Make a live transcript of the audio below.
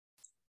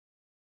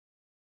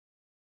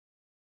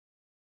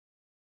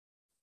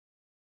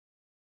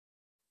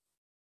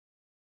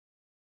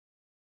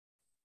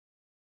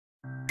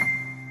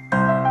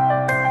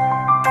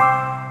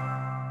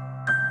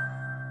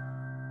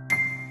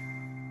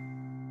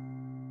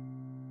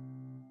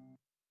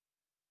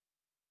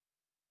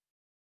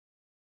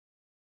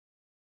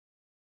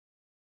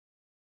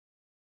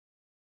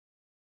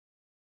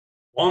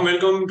Warm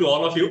welcome to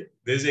all of you.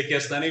 This is K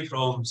Asnani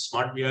from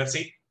Smart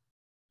VRC,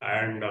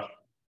 and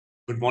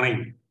good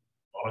morning,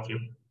 all of you.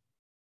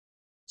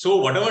 So,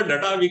 whatever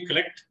data we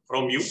collect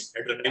from you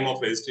at the time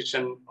of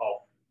registration of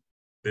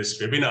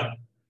this webinar,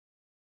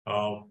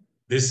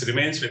 this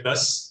remains with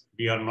us.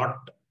 We are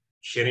not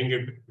sharing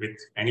it with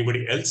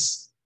anybody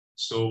else.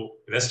 So,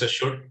 rest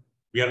assured,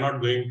 we are not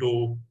going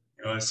to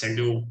send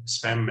you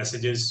spam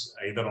messages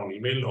either on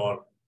email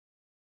or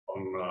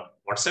on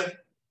WhatsApp.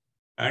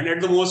 And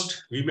at the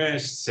most, we may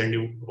send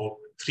you about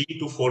 3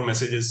 to 4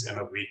 messages in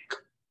a week.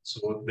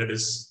 So that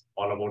is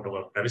all about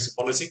our privacy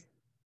policy.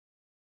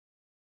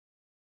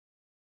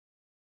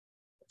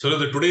 So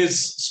today's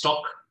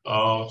stock,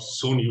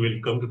 soon you will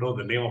come to know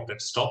the name of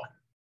that stock.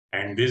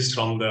 And this is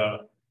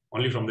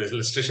only from the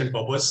illustration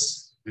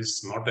purpose. This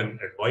is not an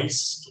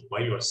advice to buy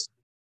your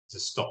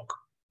stock.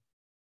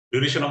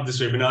 Duration of this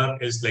webinar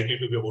is likely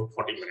to be about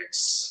 40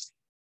 minutes.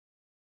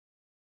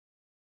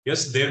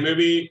 Yes, there may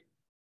be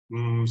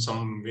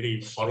some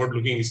very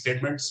forward-looking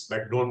statements,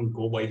 but don't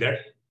go by that.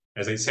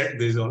 As I said,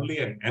 there is only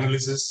an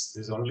analysis.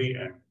 There is only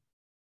an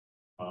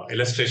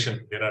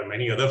illustration. There are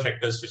many other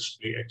factors which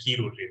play a key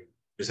role in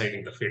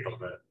deciding the fate of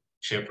the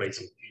share price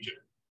in the future.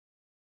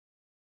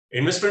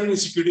 Investment in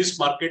securities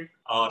market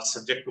are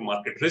subject to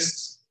market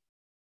risks.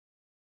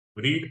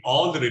 Read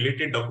all the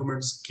related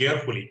documents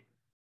carefully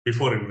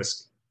before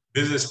investing.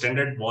 This is a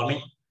standard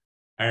warning,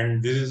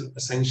 and this is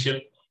essential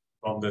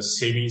from the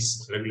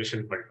SEBI's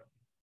regulation point of view.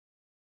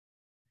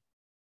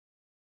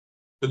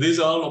 So this is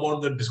all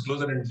about the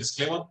disclosure and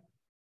disclaimer,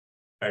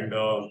 and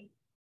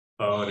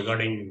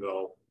regarding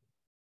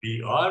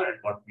we are and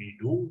what we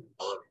do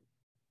or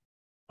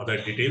other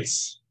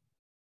details.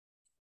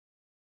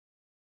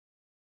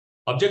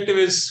 Objective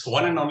is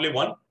one and only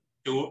one: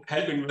 to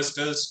help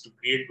investors to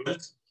create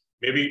wealth,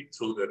 maybe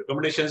through the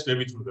recommendations,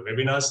 maybe through the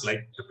webinars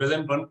like the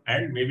present one,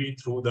 and maybe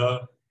through the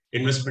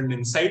investment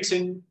insights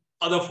in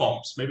other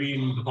forms, maybe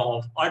in the form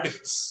of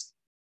articles.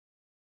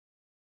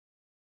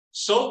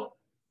 So,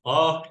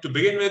 to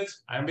begin with,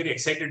 I'm very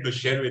excited to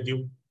share with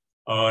you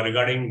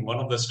regarding one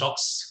of the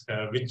stocks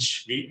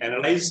which we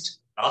analyzed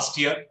last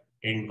year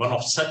in one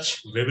of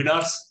such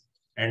webinars,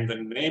 and the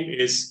name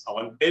is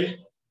Avantel.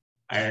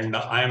 And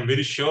I am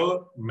very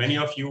sure many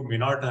of you may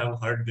not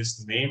have heard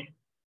this name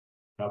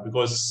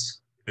because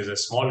it is a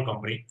small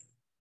company.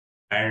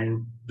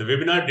 And the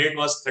webinar date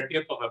was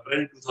 30th of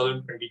April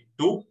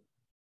 2022,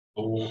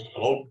 so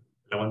about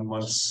 11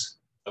 months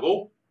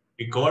ago.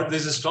 We covered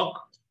this stock,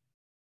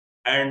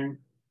 and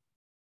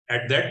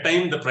at that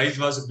time, the price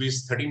was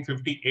rupees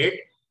 1358.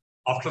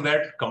 After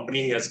that,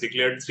 company has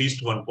declared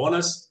 3:1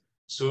 bonus.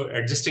 So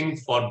adjusting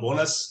for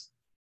bonus,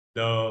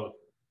 the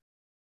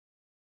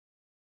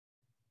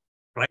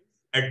price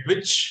at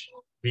which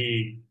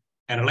we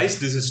analyzed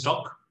this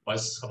stock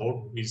was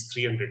about rupees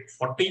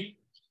 340.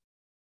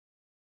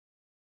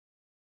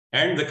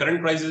 And the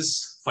current price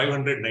is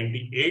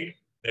 598.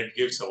 That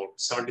gives about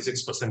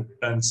 76%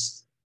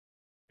 returns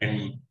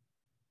in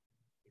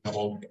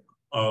about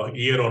a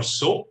year or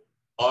so.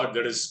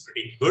 That is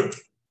pretty good.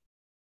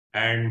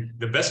 And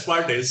the best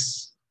part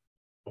is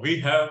we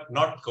have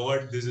not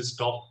covered this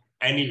stock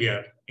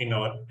anywhere in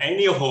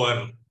any of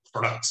our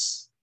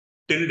products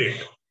till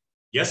date.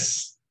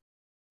 Yes,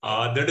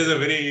 that is a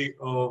very,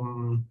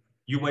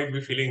 you might be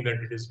feeling that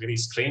it is very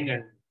strange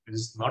and it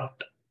is not.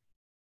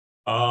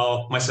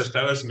 My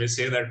subscribers may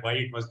say that why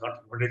it was not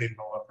included in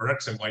our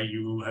products and why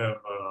you have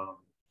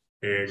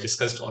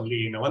discussed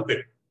only in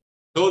Avantel.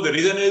 So the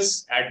reason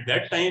is at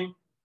that time,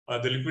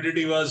 the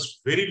liquidity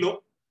was very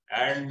low,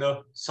 and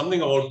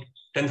something about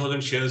 10,000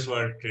 shares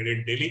were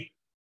traded daily.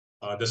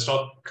 The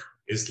stock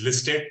is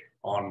listed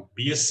on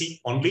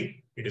BSE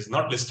only. It is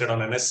not listed on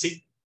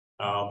NSE.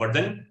 But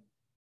then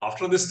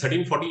after this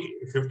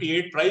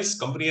 1358 price,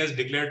 company has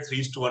declared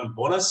 3:1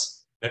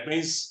 bonus. That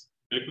means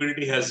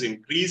liquidity has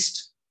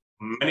increased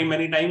many,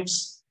 many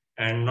times.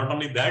 And not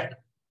only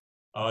that,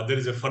 there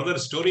is a further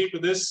story to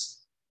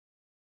this.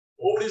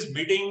 Board is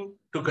meeting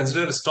to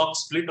consider a stock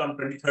split on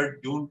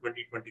 23rd June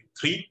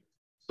 2023.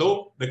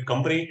 So the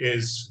company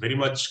is very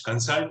much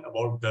concerned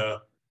about the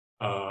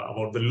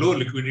low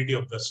liquidity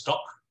of the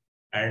stock,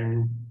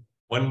 and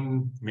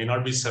one may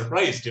not be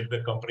surprised if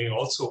the company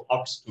also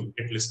opts to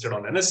get listed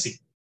on NSE,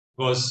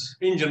 because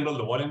in general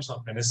the volumes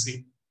on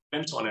NSE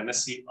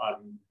are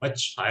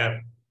much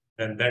higher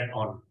than that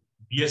on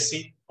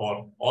BSE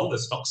for all the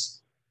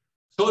stocks.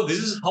 So this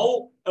is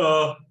how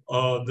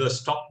the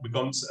stock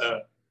becomes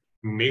a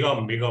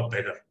mega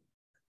better.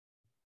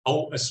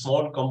 How a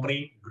small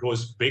company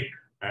grows big,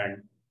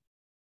 and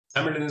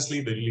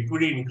simultaneously the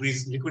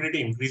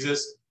liquidity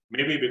increases,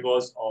 maybe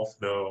because of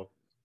the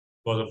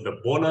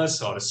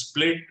bonus or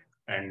split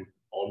and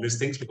all these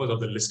things, because of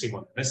the listing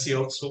on NSE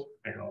also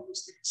and all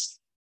these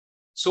things.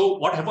 So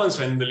what happens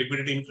when the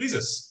liquidity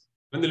increases?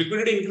 When the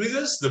liquidity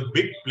increases, the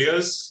big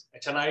players,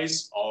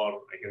 HNIs,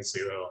 or I can say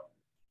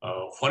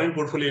foreign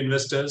portfolio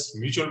investors,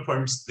 mutual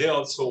funds, they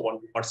also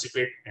want to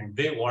participate, and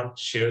they want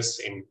shares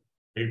in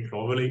maybe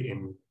probably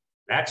in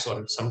lakhs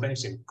or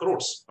sometimes in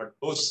crores. But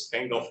those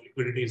kind of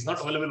liquidity is not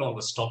available on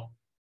the stock.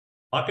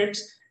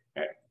 markets.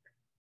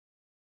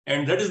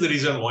 And that is the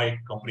reason why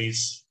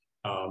companies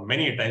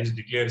many times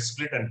declare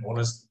split and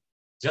bonus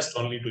just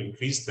only to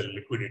increase the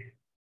liquidity.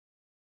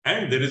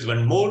 And there is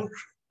one more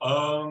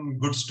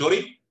good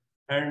story,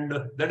 and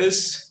that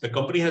is the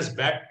company has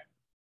backed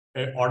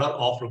an order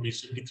of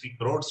rupees 23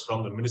 crores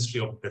from the Ministry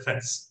of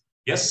Defense.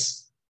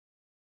 Yes,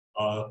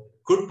 a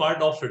good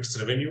part of its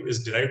revenue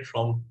is derived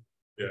from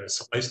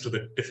supplies to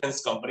the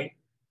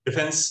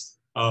defense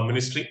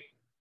ministry.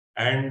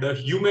 And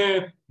you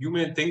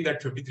may think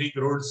that 53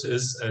 crores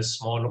is a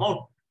small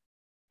amount.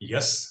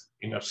 Yes,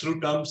 in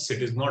absolute terms,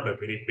 it is not a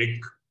very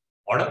big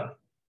order.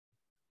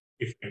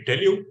 If I tell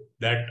you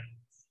that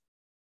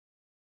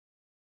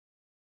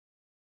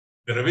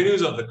the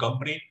revenues of the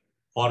company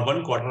for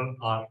one quarter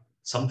are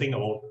something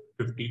about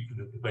 50 to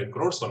 55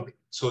 crores only.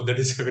 So that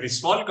is a very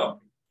small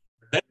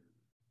company.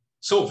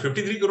 So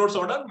 53 crores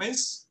order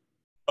means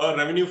a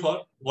revenue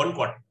for one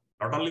quarter.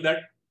 Not only that,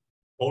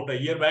 about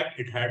a year back,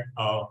 it had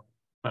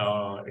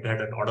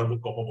an order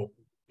book of about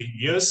 3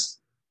 years.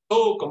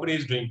 So company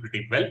is doing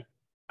pretty well.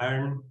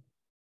 And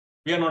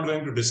we are not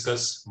going to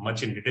discuss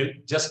much in detail.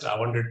 Just I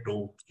wanted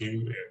to give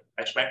you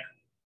a flashback.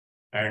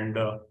 And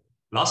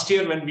last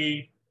year when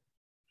we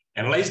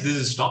analyzed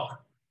this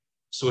stock,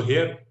 so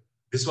here,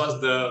 this was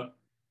the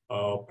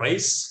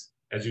price,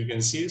 as you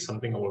can see,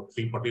 something about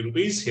 340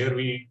 rupees. Here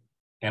we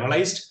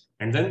analyzed,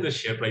 and then the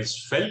share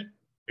price fell.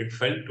 It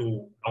fell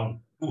to around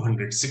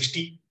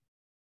 260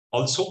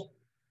 also,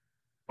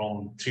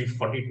 from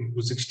 340 to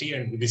 260,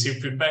 and we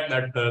received feedback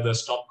that the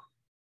stock,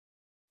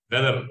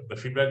 whether the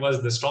feedback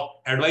was the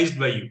stock advised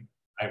by you.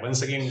 I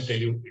once again tell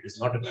you, it is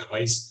not an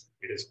advice,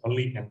 it is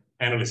only an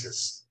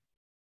analysis.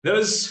 There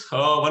is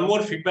one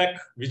more feedback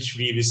which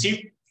we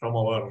received from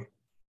our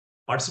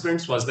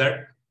participants was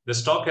that the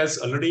stock has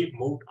already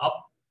moved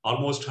up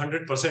almost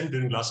 100%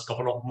 during the last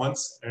couple of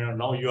months, and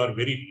now you are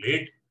very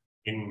late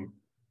in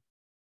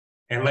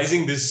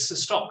analyzing this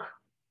stock.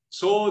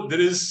 So there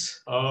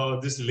is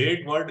this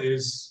late word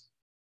is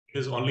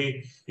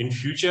only in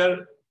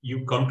future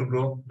you come to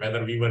know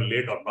whether we were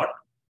late or not.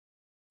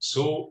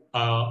 So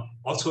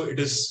also it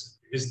is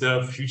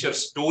the future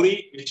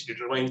story which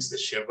determines the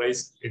share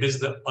price. It is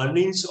the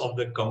earnings of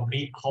the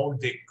company, how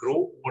they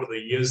grow over the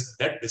years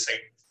that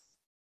decides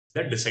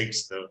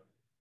the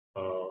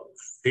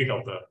fate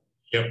of the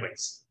share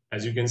price.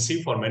 As you can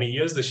see, for many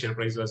years, the share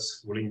price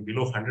was rolling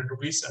below 100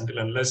 rupees until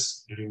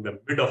unless during the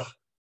mid of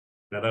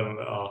rather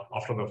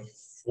after the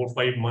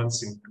 4-5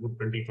 months in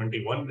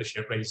 2021, the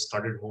share price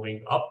started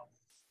moving up.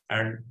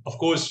 And of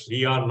course,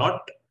 we are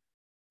not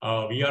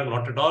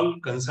at all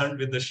concerned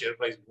with the share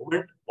price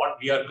movement. What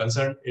we are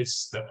concerned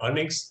is the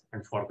earnings,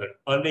 and for the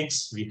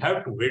earnings, we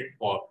have to wait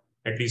for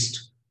at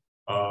least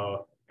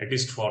for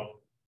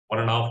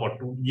 1.5 or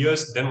 2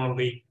 years. Then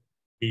only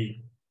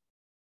we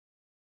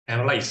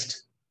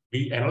analyze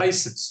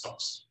such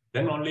stocks.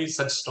 Then only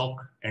such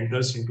stock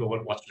enters into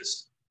our watch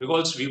list,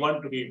 because we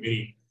want to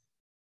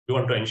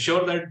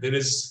ensure that there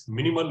is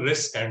minimal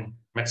risk and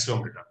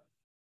maximum return.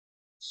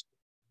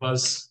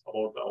 Was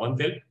about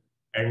Avantil.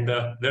 And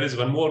there is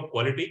one more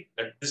quality,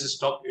 that this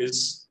stock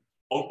is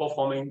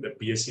outperforming the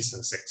PSE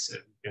Sensex. You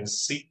can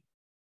see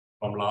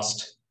from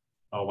last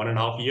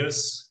 1.5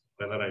 years,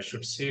 whether I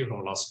should say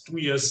from last 2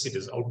 years, it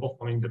is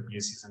outperforming the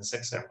PSE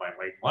Sensex and by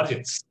wide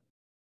margins.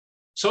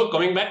 So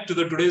coming back to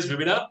today's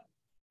webinar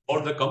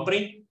about the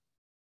company.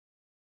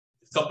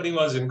 This company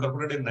was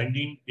incorporated in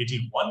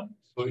 1981.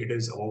 So it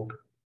is about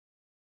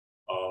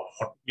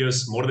 40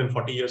 years, more than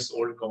 40 years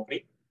old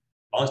company.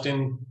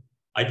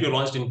 IPO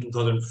launched in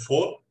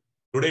 2004.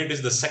 Today, it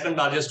is the second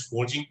largest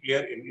forging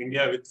player in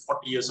India with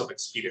 40 years of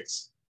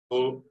experience.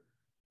 So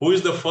who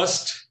is the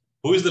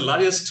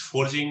largest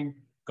forging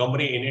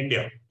company in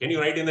India? Can you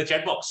write in the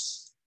chat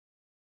box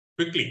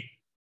quickly?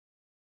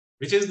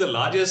 Which is the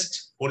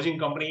largest forging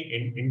company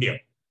in India?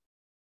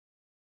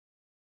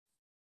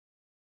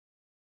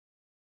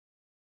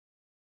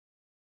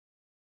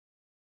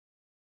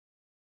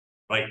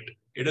 Right,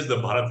 it is the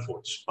Bharat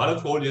Forge.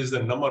 Bharat Forge is the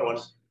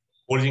 #1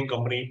 forging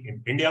company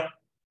in India.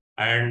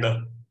 And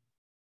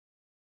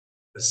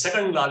the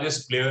second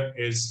largest player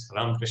is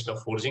Ramakrishna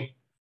Forging,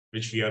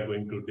 which we are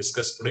going to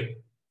discuss today.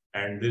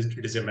 And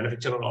it is a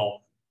manufacturer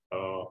of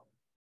a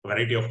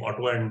variety of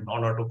auto and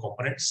non-auto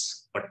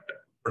components, but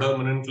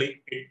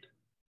predominantly it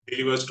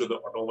delivers to the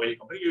automobile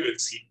company. You will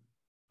see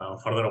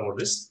further about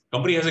this.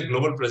 Company has a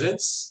global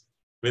presence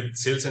with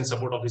sales and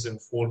support office in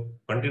 4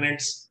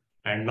 continents,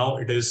 and now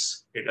it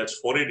has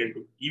forayed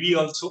into EV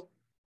also.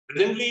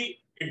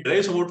 Presently, it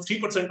drives about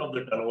 3% of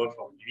the turnover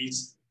from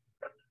EVs.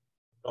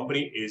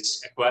 Company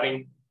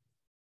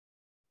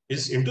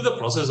is into the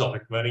process of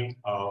acquiring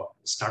a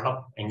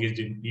startup engaged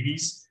in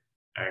EVs,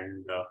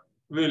 and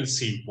we will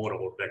see more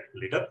about that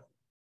later.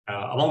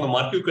 Among the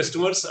marquee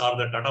customers are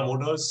the Tata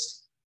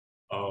Motors,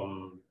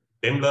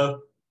 Daimler,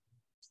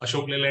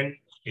 Ashok Leyland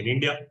in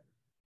India,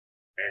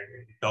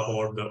 and we talk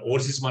about the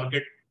overseas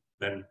market,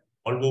 then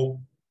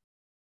Volvo,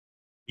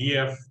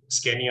 EF,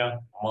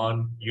 Scania,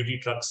 MAN, UT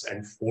Trucks,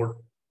 and Ford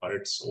are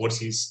its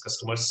overseas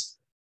customers.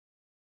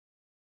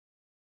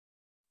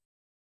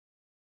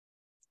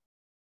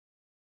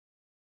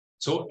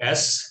 So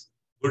as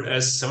good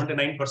as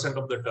 79%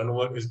 of the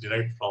turnover is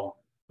derived from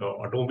the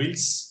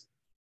automobiles.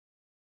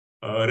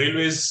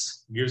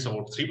 Railways gives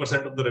about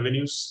 3% of the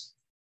revenues.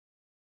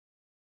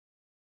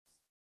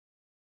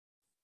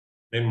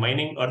 Then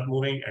mining, earth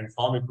moving, and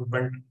farm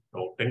equipment,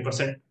 about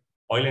 10%.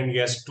 Oil and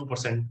gas,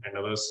 2%, and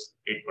others,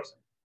 8%.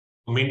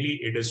 Mainly,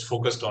 it is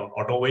focused on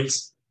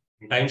automobiles.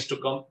 In times to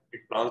come,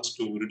 it plans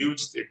to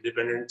reduce its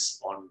dependence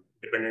on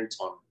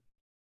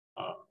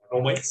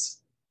automobiles.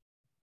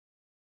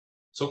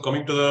 So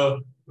coming to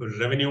the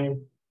revenue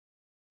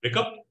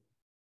breakup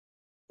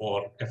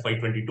for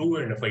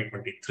FY22 and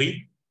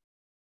FY23.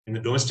 In the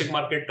domestic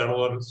market,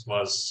 turnover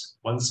was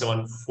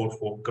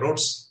 1744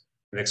 crores.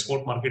 In the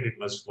export market, it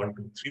was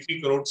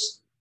 1233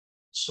 crores.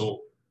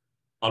 So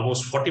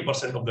almost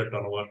 40% of the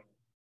turnover,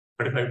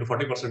 35 to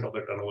 40% of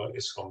the turnover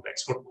is from the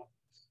export market.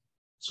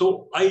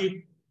 So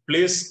I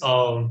place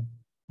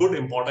good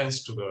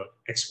importance to the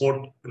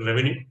export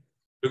revenue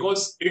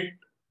because it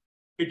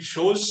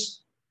shows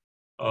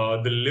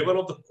the level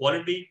of the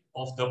quality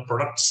of the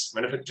products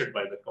manufactured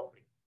by the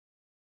company,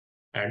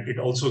 and it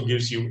also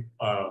gives you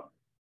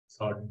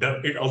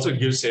it also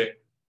gives a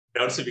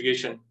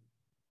diversification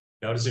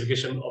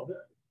of the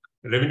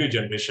revenue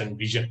generation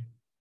vision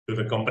to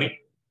the company.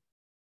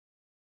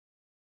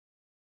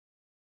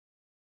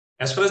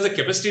 As far as the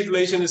capacity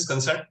utilization is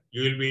concerned,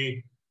 you will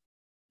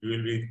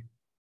be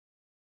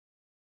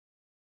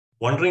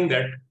wondering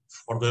that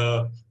for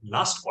the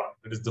last quarter,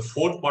 that is the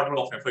fourth quarter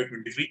of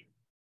FY23,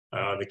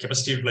 the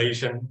capacity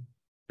utilization,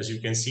 as you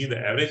can see, the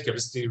average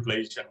capacity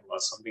utilization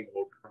was something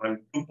about around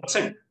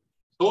 2%.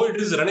 So it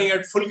is running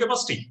at full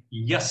capacity.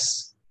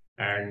 Yes.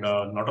 And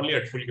not only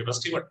at full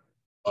capacity, but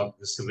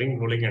this ring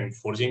rolling and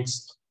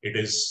forgings, it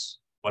is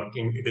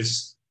working, it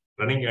is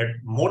running at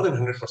more than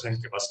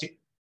 100% capacity.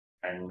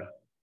 And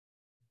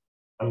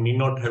one need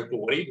not have to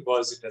worry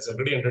because it has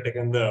already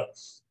undertaken the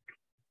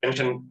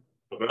expansion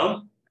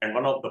program. And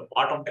one of the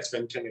part of the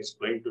expansion is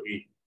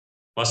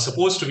was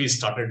supposed to be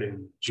started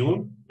in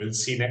June. We'll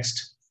see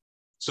next.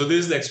 So this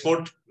is the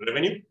export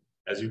revenue,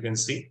 as you can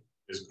see,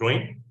 is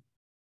growing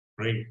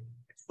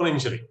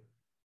exponentially.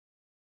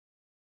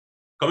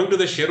 Coming to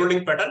the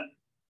shareholding pattern,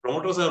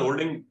 promoters are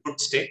holding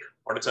good stake,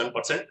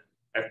 47%.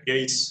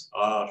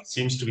 FPIs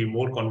seems to be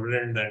more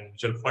confident than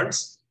mutual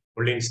funds,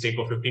 holding stake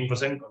of 15%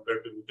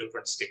 compared to mutual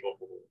fund stake of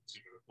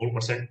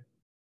 4%.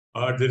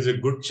 There is a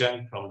good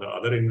chunk from the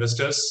other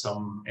investors.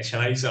 Some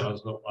HNIs are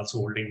also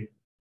holding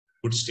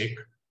good stake,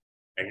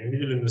 and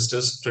individual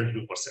investors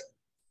 22%.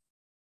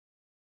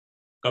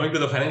 Coming to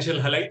the financial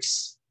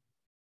highlights,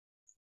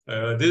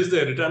 this is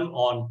the return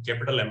on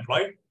capital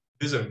employed.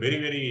 This is a very,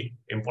 very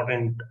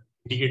important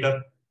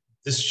indicator.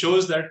 This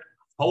shows that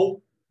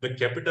how the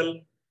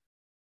capital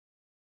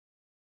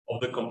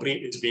of the company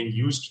is being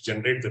used to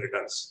generate the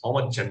returns. How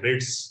much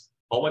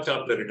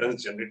are the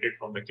returns generated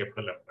from the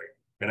capital employed?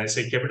 When I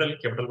say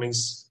capital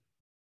means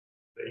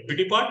the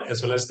equity part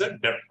as well as the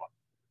debt part.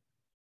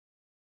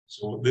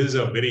 So this is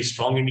a very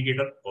strong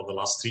indicator for the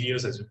last 3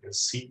 years, as you can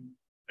see,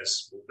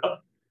 has moved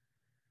up.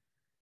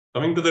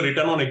 Coming to the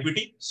return on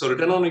equity. So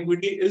return on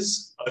equity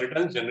is a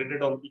return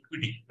generated on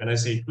equity. When I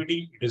say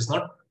equity, it is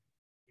not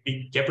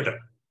equity capital.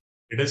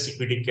 It is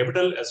equity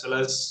capital as well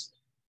as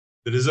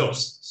the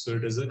reserves. So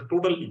it is a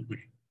total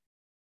equity.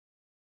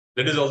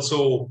 That has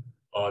also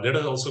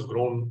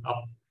grown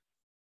up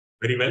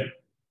very well.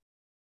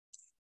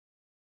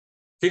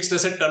 Fixed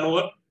asset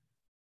turnover.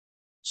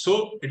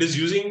 So it is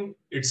using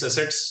its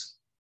assets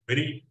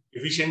very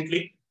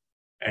efficiently,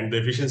 and the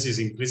efficiency is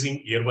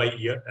increasing year by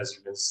year, as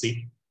you can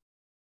see.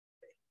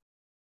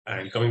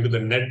 And coming to the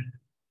net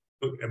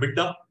to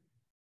EBITDA,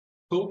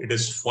 so it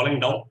is falling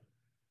down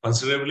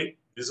considerably.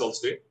 This is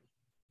also a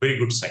very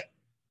good sign.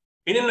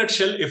 In a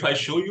nutshell, if I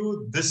show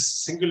you this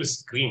single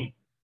screen,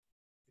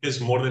 it is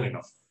more than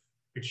enough.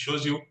 It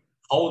shows you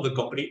how the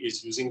company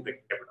is using the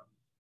capital,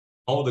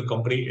 how the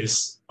company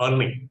is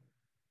earning,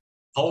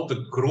 how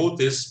the growth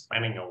is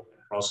panning out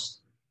across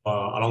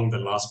along the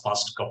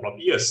past couple of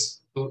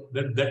years. So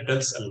that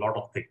tells a lot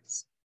of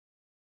things.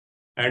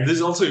 And this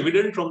is also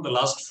evident from the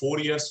last 4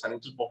 years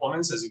financial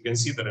performance. As you can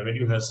see, the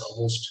revenue has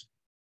almost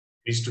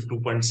reached to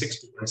 2.6,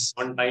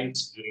 2.7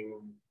 times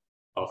during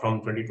from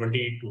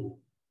 2020 to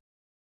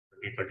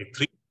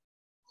 2023.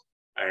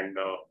 And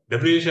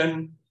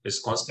depreciation is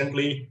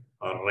constantly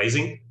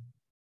rising.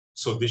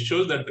 So this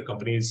shows that the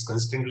company is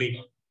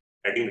constantly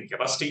adding the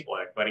capacity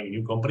or acquiring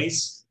new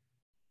companies.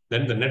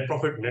 Then the net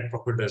profit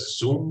has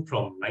zoomed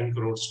from 9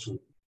 crores to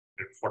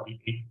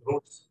 48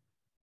 crores.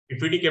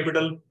 Equity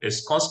capital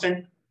is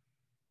constant.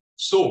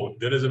 So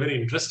there is a very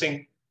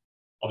interesting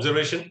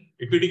observation.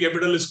 Equity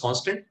capital is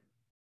constant.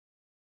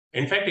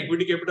 In fact,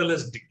 equity capital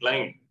has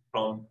declined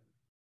from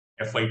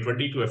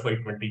FY20 to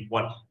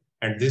FY21.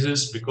 And this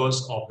is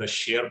because of the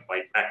share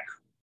buyback.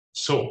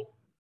 So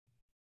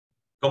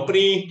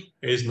company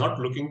is not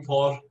looking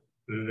for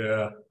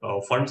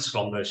funds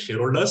from the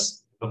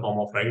shareholders in the form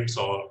of rights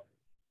or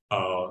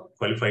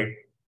qualified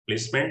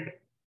placement.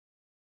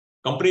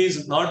 Company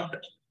is not,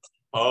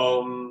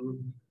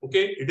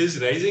 okay, it is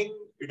rising.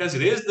 It has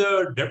raised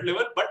the debt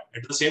level, but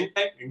At the same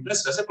time,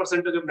 interest as a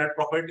percentage of net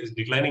profit is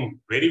declining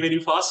very, very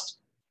fast.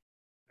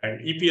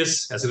 And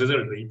EPS, as a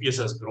result, the EPS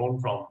has grown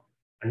from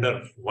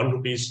under 1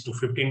 rupees to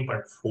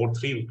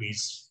 15.43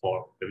 rupees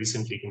for the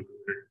recently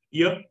concluded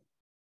year.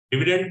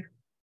 Dividend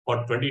for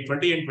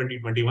 2020 and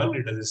 2021,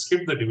 it has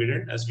skipped the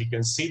dividend, as we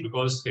can see,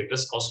 because the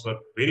interest costs were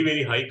very,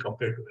 very high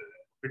compared to the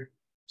profit.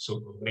 So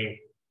company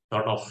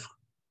thought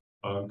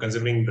of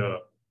considering the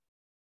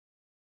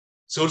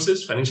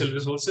sources, financial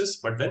resources,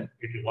 but then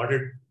it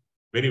rewarded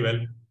very well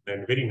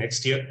then very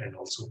next year and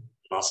also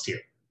last year.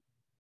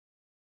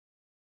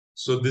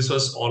 So this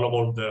was all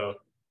about the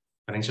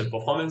financial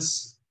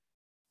performance.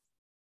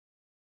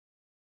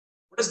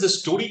 What is the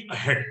story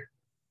ahead?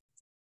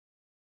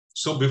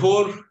 So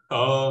before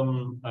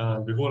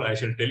I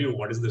shall tell you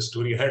what is the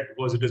story ahead,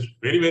 because it is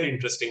very, very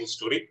interesting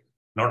story,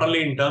 not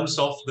only in terms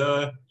of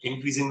the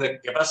increasing the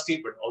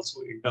capacity, but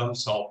also in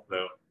terms of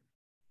the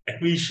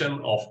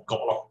acquisition of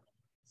couple of.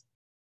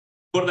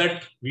 For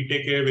that, we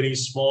take a very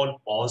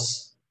small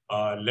pause.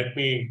 Let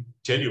me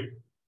tell you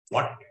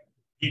what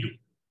we do.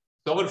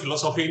 So our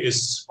philosophy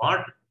is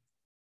SMART.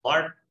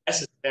 SMART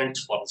S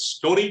stands for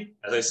story.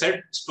 As I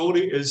said,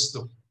 story is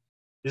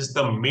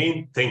the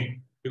main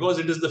thing, because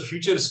it is the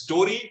future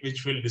story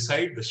which will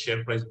decide the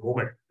share price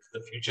movement,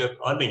 the future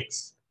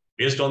earnings.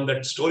 Based on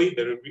that story,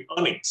 there will be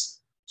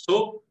earnings.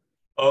 So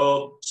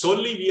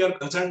solely we are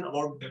concerned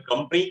about the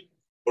company,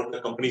 about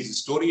the company's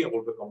story,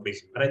 about the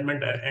company's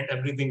management, and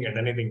everything and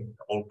anything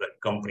about the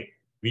company.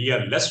 We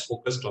are less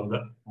focused on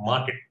the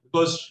market,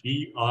 because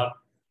we are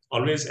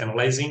always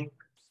analyzing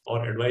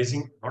or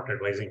advising, not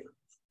advising,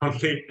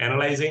 only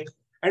analyzing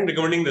and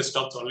recommending the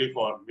stocks only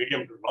for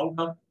medium to long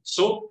term.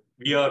 So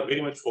we are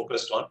very much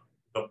focused on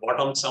the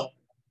bottoms up.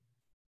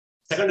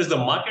 Second is the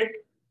market.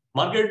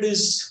 Market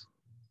is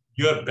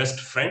your best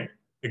friend.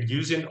 It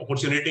gives you an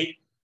opportunity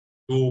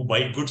to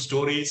buy good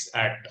stories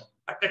at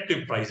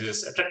attractive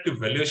prices, attractive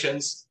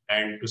valuations,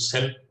 and to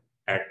sell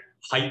at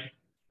high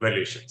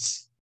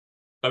valuations.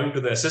 Coming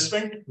to the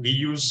assessment, we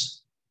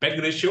use PEG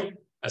ratio,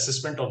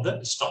 assessment of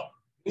the stock.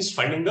 Is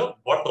finding the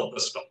worth of the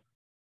stock.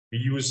 We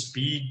use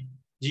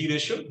PEG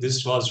ratio.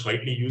 This was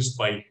widely used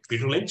by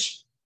Peter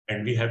Lynch,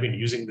 and we have been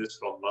using this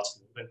from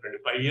last more than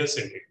 25 years,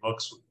 and it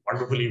works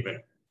wonderfully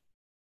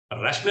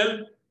well.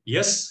 Rational,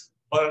 yes,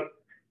 our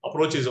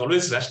approach is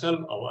always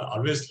rational,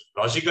 always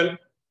logical,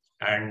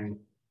 and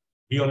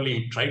we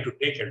only try to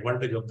take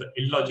advantage of the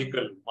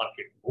illogical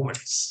market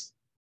movements.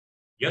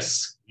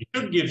 Yes, we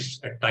should give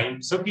a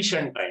time,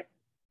 sufficient time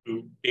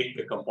to take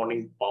the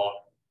compounding power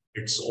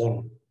its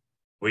own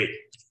way.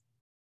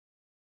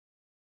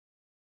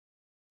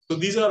 So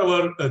these are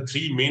our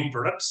three main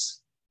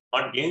products: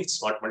 Smart Gains,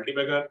 Smart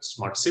Multibagger,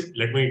 Smart SIP.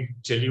 Let me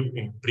tell you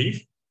in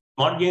brief.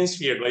 Smart Gains,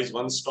 we advise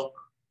one stock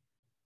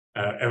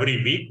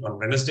every week on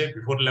Wednesday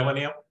before 11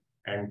 a.m.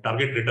 and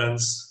target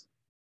returns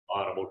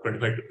are about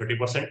 25 to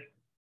 30%.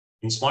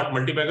 In Smart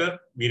Multibagger,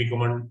 we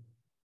recommend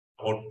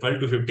about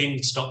 12 to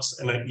 15 stocks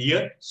in a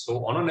year.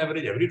 So on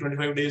average, every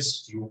 25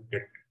 days, you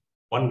get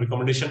one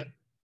recommendation,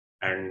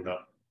 and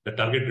the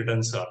target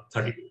returns are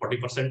 30 to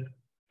 40%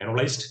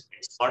 annualized.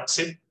 In Smart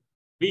SIP,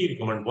 we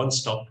recommend one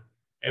stock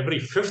every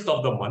 5th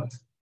of the month,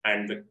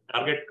 and the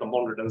target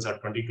compound returns are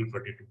 20 to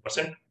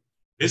 32%.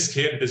 This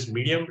here, it is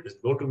medium, it is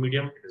low to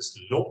medium, it is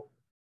low.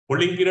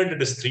 Holding period,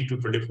 it is 3 to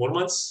 24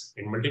 months.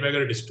 In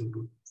Multibagger, it is 2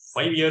 to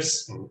 5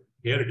 years. And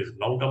here it is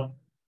long term.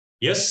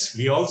 Yes,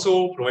 we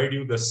also provide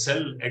you the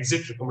sell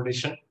exit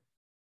recommendation,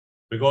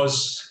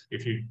 because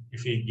if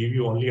we give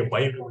you only a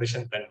buy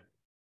recommendation, then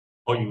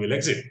how you will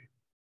exit.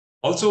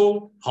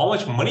 Also, how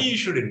much money you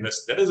should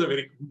invest, that is a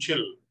very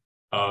crucial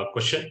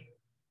question.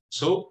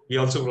 So we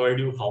also provide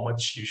you how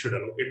much you should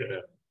allocate in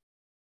a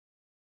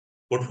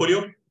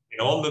portfolio. In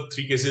all the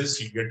three cases,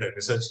 you get a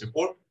research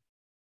report.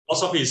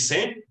 Philosophy is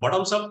same,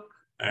 bottoms up,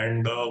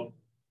 and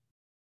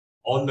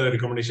all the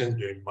recommendations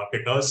during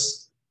market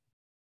hours.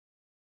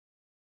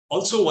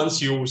 Also, once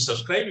you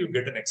subscribe, you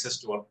get an access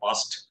to our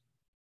past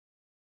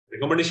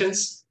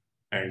recommendations,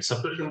 and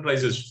subscription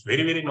price is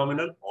very, very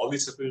nominal. All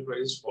these subscription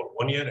prices for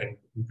 1 year and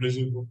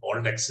inclusive of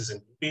all taxes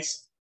and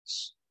duties.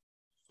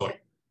 Sorry,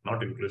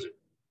 not inclusive.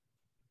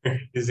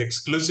 It is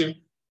exclusive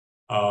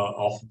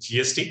of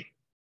GST.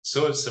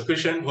 So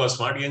subscription for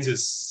Smart Gains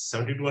is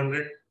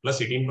 7,200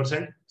 plus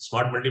 18%,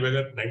 Smart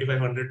Multibagger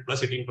 9,500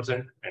 plus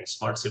 18%, and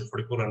Smart SIP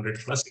 4,400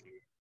 plus 18%.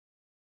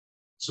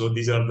 So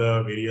these are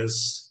the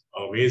various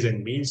ways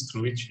and means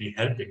through which we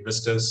help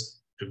investors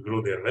to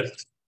grow their wealth.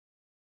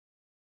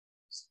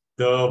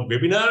 The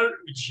webinar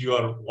which you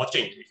are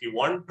watching, if you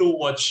want to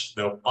watch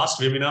the past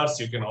webinars,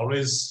 you can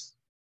always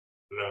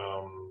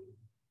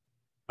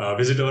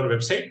visit our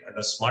website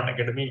under Smart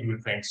Academy. You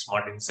will find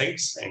Smart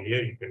Insights, and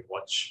here you can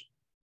watch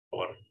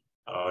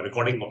our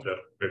recording of the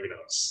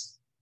webinars.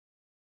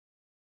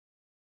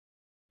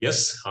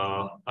 Yes,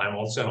 I'm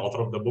also an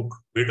author of the book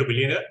Way to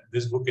Billionaire.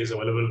 This book is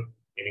available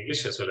in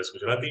English as well as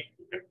Gujarati.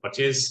 You can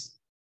purchase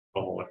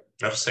from our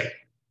website.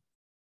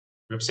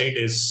 Website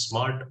is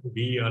Smart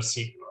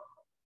VERC.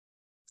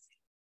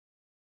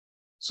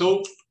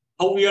 So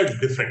how we are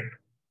different?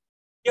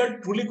 We are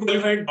truly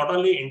qualified not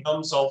only in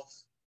terms of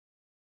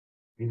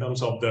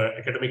the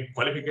academic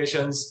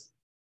qualifications,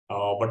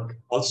 but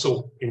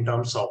also in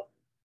terms of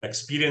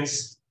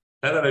experience,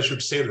 rather I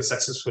should say the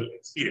successful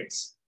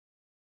experience.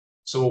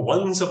 So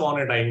once upon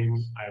a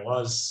time, I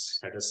was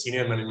at a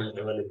senior management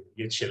level in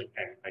DHL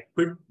and I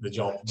quit the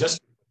job just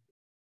to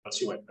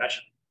pursue my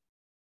passion.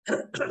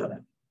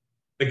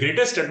 The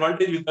greatest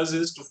advantage with us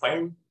is to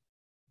find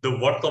the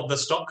worth of the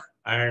stock,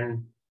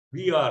 and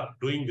we are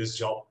doing this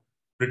job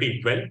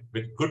pretty well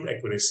with good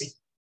accuracy.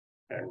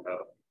 And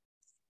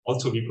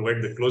also we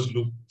provide the closed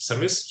loop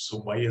service, so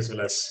buy as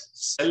well as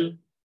sell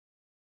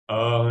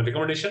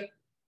recommendation.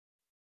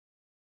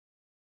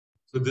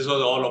 So this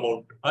was all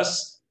about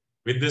us.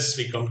 With this,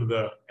 we come to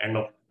the end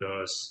of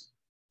the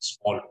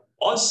small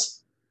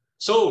pause.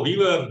 So we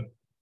were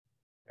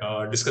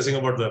discussing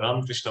about the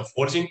Ramakrishna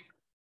forging.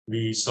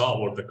 We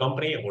saw about the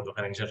company, about the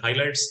financial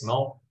highlights.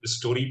 Now the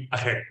story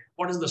ahead.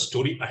 What is the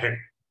story ahead?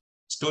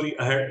 Story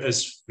ahead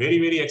is very,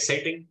 very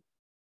exciting.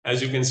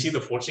 As you can see,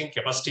 the forging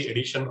capacity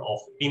addition of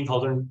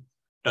 18,000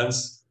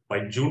 tons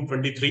by June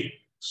 23.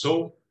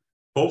 So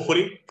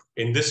hopefully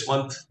in this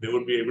month, they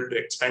would be able to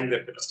expand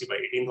their capacity by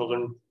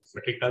 18,000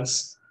 metric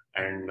tons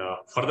and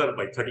further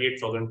by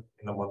 38,000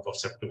 in the month of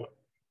September.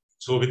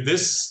 So with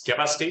this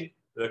capacity,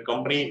 the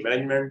company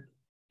management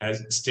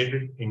has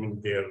stated in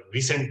their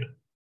recent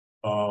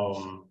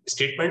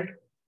statement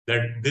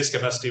that this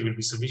capacity will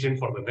be sufficient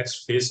for the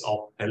next phase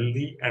of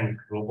healthy and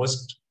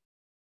robust.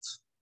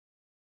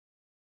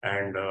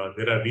 And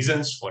there are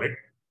reasons for it,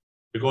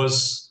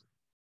 because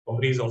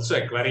company is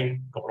also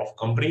acquiring a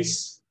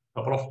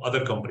couple of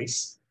other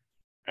companies,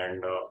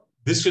 and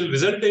this will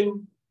result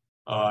in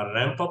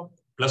ramp up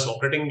plus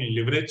operating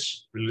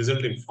leverage will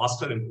result in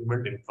faster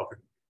improvement in profit.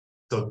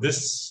 So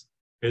this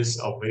is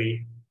a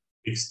very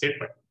big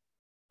statement.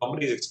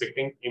 Company is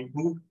expecting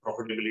improved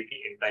profitability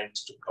in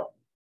times to come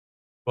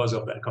because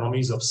of the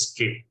economies of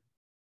scale.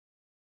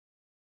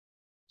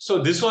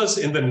 So this was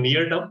in the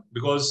near term,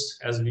 because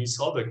as we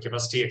saw the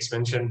capacity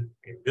expansion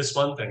in this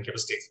month and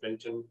capacity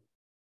expansion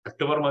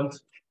October month.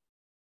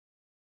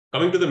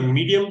 Coming to the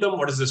medium term,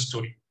 what is the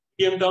story?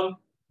 Medium term,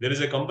 there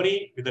is a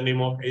company with the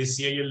name of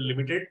ACIL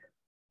Limited,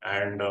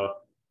 and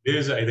there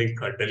is, I think,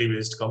 a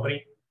Delhi-based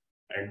company,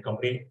 and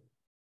company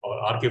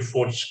or RK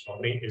Forge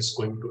company is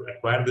going to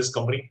acquire this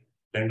company.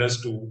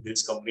 Lenders to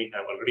this company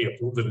have already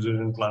approved the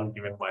resolution plan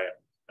given by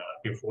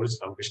RK Forge,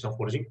 Ramakrishna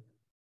Forging.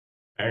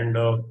 And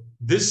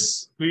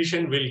this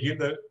acquisition will give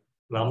the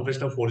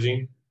Ramakrishna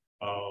Forging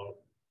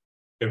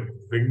a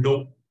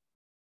window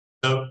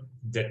to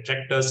the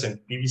tractors and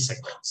PV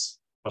segments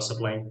for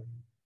supplying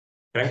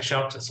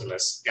crankshafts as well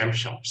as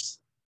camshafts.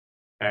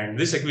 And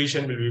this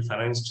acquisition will be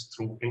financed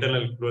through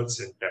internal accruals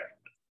and debt.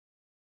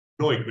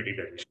 No equity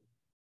dilution.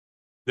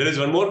 There is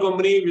one more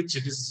company which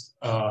it is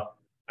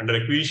under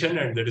acquisition,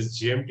 and that is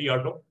GMT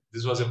Auto.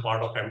 This was a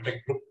part of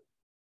MTech Group.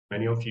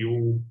 Many of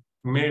you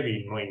may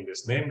be knowing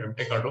this name,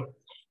 MTech Auto.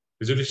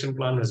 Resolution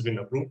plan has been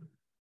approved.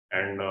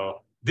 And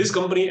this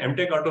company,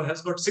 MTech Auto,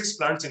 has got 6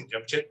 plants in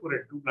Jamshedpur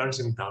and 2 plants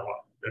in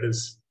Dharwad, that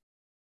is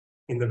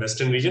in the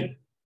western region.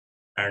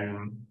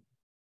 And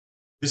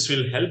this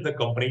will help the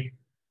company,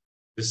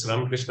 this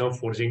Ramakrishna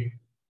Forging,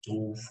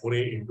 to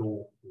foray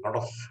into a lot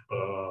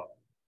of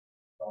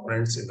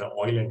components in the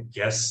oil and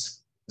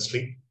gas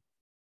industry.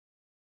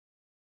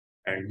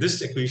 And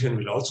this acquisition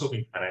will also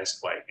be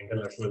financed by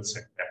internal accruals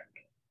and debt.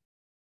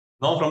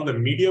 Now, from the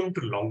medium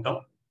to long term,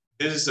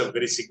 this is a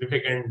very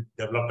significant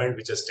development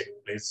which has taken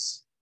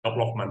place a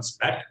couple of months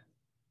back.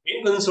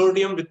 In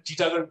consortium with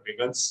Titagarh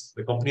Vegans,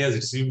 the company has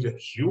received a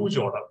huge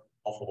order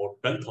of about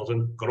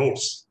 12,000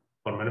 crores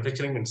for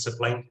manufacturing and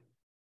supplying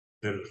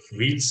the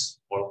wheels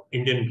for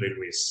Indian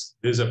Railways.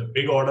 This is a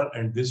big order,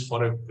 and this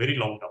for a very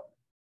long term.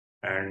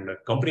 And the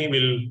company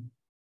will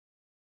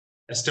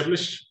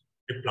establish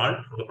a plant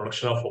for the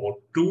production of about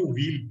 2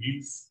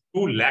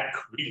 lakh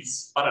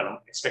wheels per annum,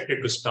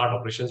 expected to start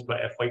operations by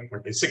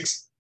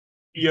FY26,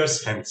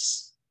 years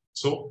hence.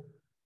 So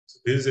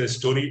this is a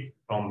story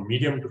from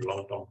medium to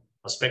long term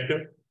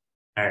perspective.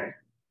 And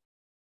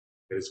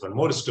there is one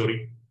more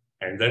story,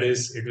 and that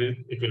is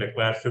it will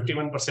acquire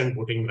 51%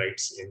 voting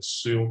rights in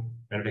Suyo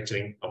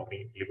Manufacturing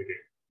Company Limited.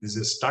 This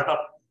is a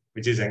startup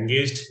which is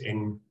engaged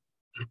in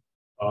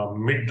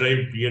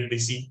mid-drive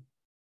BLDC,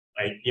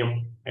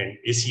 IPM, and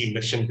AC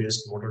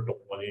induction-based motor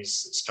topologies.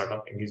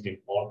 Startup engaged in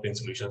powertrain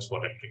solutions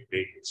for electric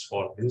vehicles,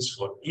 for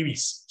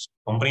EVs.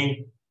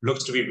 Company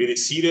looks to be very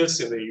serious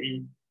in the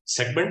EV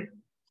segment,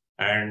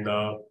 and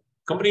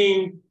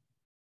company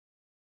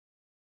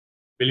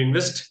will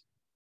invest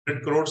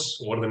 100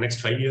 crores over the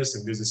next 5 years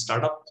in this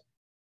startup,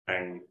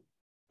 and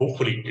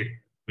hopefully it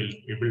will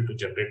be able to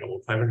generate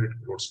about 500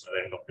 crores by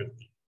the end of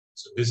 50.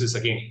 So this is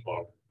again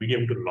for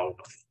medium to long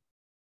term.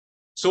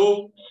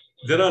 So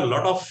there are a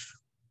lot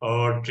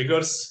of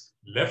triggers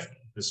left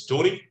the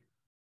story,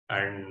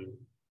 and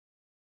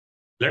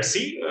let's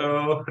see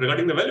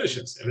regarding the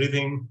valuations.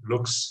 Everything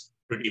looks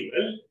pretty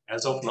well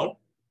as of now.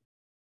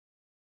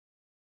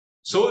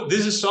 So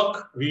this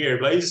stock we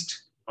advised,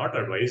 not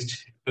advised,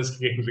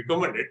 just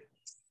recommended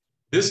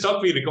This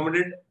stock we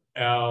recommended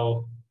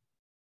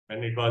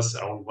when it was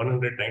around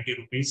 190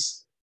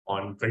 rupees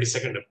on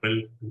 22nd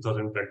April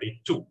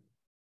 2022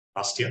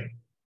 last year.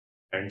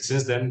 And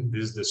since then,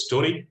 this is the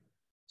story.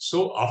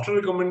 So after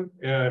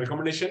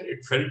recommendation,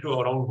 it fell to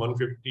around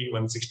 150,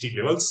 160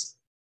 levels.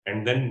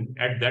 And then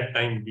at that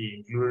time, we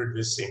included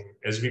this in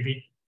SVP.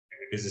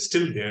 And it is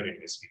still there in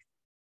SVP.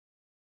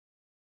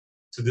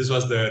 So this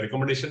was the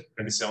recommendation,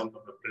 27th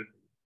of April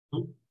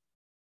 2.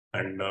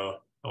 And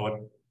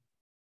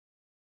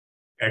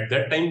at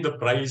that time, the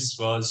price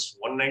was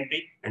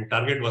 190 and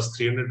target was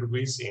 300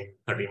 rupees in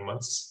 13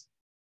 months.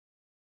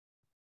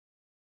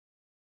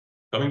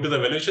 Coming to the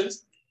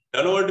valuations,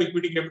 turnover to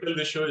equity capital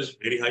ratio is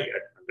very high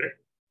at 100.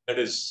 That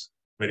is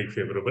very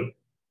favorable.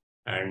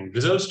 And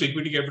reserves to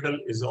equity capital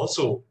is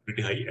also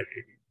pretty high at 80.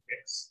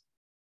 Yes.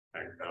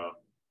 And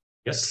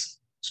yes,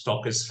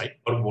 stock is high.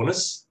 Or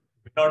bonus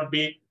may not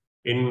be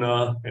in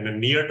a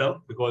near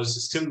term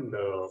because still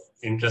the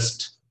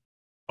interest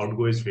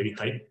outgo is very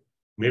high.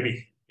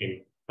 Maybe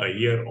in a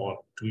year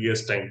or 2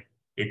 years time,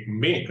 it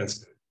may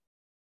consider.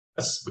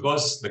 Yes,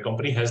 because the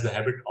company has the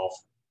habit of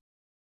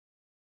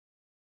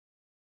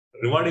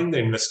rewarding the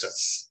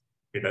investors.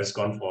 It has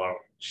gone for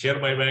share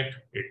buyback.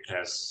 It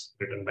has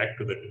returned back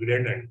to the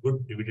dividend and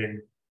good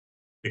dividend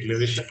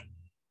declaration.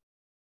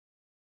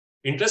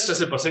 Interest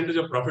as a percentage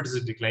of profits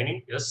is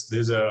declining. Yes,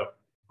 this is a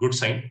good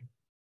sign.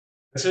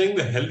 Considering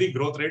the healthy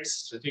growth rates,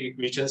 strategic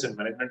acquisitions, and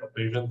management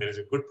operation, there is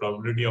a good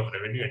probability of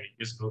revenue and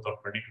EPS growth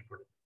of 20 to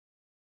 20.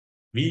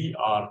 We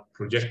are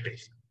projecting.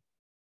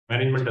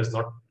 Management has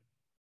not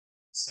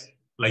said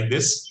like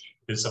this.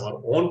 It is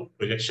our own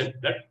projection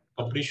that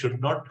company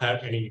should not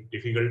have any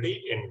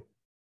difficulty in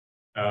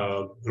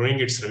growing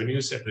its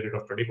revenues at the rate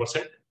of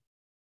 20%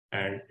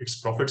 and its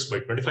profits by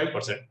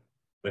 25%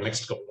 the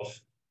next couple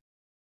of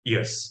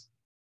years.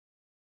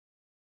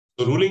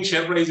 The ruling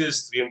share price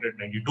is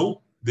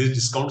 392. This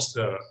discounts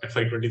the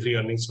FY23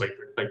 earnings by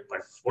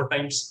 25.4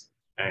 times,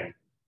 and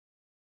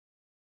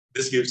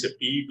this gives a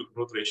PE to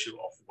growth ratio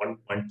of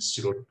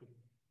 1.02.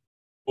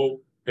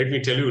 So let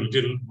me tell you a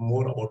little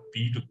more about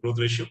PE to growth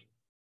ratio.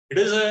 It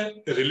is a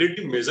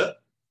relative measure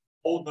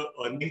how the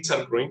earnings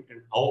are growing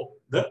and how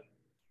the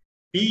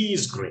PE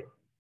is growing.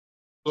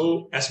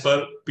 So as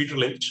per Peter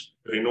Lynch,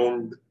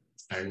 renowned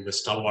and the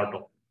stalwart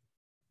of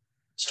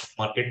stock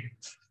market,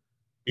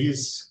 he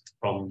is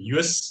from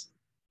US.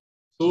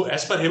 So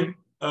as per him,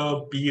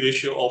 PE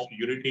ratio of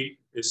Unity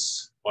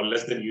is or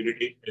less than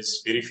Unity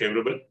is very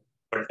favorable.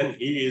 But then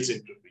he is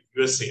into the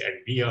USA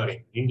and we are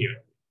in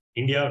India.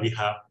 India, we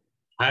have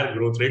higher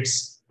growth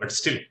rates, but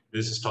still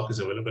this stock is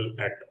available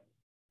at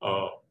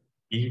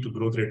PE to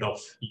growth rate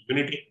of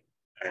Unity,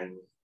 and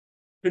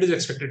it is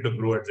expected to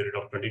grow at the rate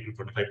of 20 to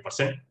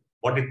 25%.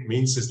 What it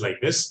means is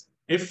like this: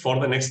 if for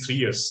the next 3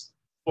 years,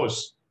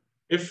 suppose,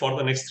 if for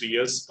the next 3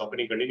 years,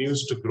 company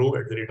continues to grow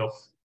at the rate of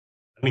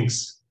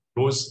earnings,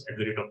 grows at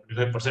the rate of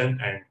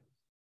 25%, and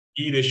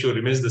PE ratio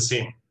remains the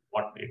same,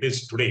 what it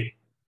is today,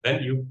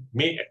 then you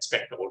may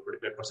expect about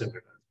 25%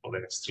 return for the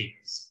next 3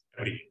 years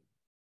every year.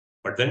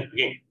 But then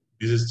again,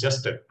 this is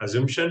just an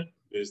assumption.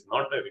 This is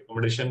not a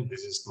recommendation.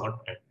 This is not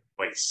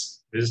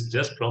advice. This is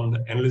just from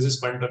the analysis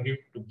point of view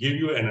to give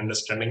you an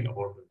understanding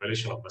about the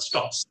valuation of the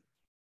stocks.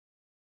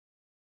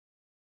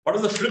 What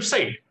is the flip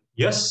side?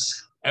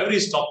 Yes, every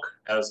stock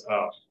has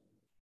a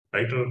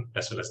brighter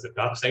as well as the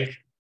dark side.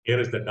 Here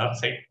is the dark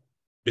side.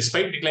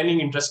 Despite declining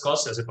interest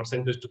costs as a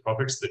percentage to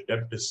profits, the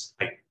debt is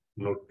high,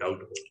 no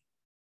doubt about it.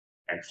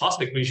 And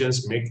fast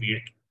acquisitions may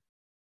create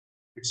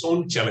its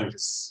own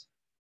challenges.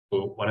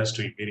 So one has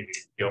to be very,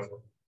 very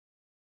careful.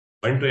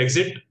 When to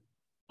exit?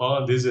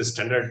 This is a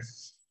standard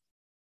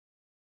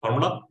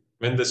formula.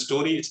 When the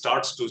story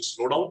starts to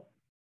slow down,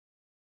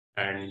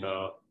 and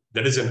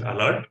that is an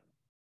alert.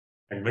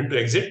 And when to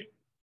exit?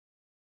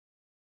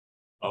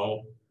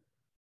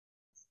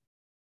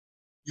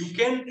 You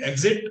can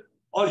exit,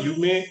 or you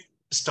may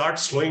start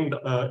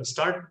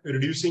start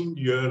reducing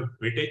your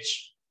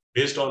weightage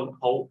based on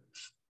how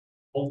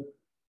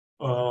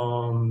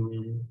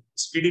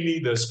speedily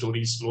the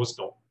story slows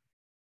down.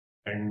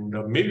 And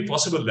maybe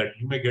possible that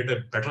you may get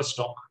a better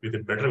stock with a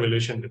better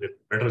valuation, with a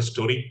better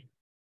story.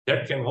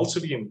 That can also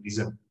be a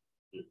reason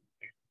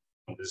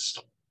on this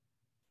stock.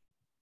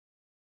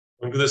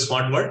 Going to the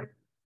smart word.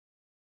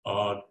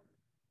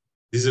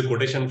 This is a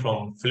quotation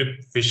from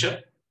Philip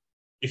Fisher.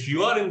 If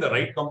you are in the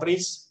right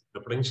companies,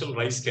 the potential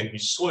rise can be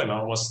so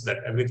enormous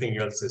that everything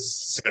else is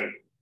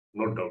secondary,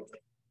 no doubt.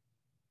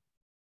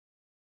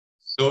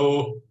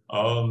 So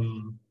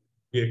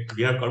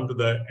we have come to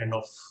the end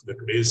of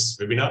today's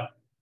webinar.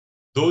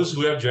 Those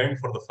who have joined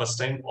for the first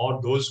time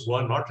or those who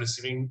are not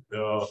receiving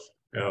the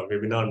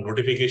webinar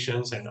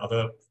notifications and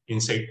other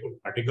insightful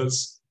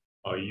articles,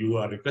 you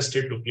are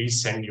requested to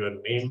please send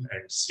your name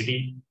and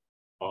city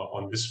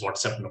on this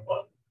WhatsApp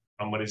number.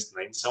 Number is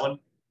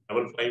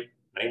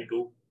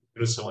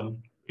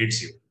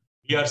 9755920780.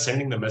 We are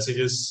sending the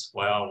messages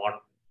via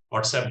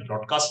WhatsApp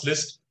broadcast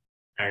list,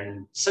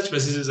 and such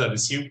messages are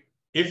received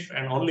if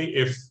and only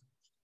if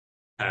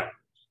have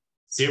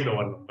saved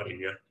our number in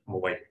your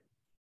mobile.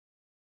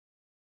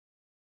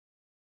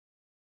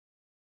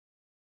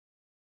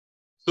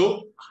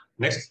 So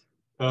next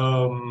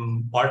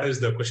part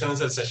is the question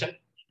answer session.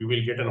 You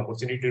will get an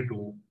opportunity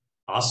to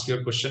ask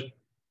your question.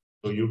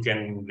 So you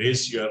can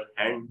raise your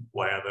hand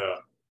via the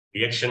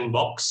reaction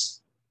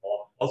box,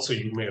 or also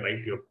you may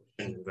write your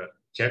question in the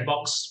chat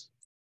box.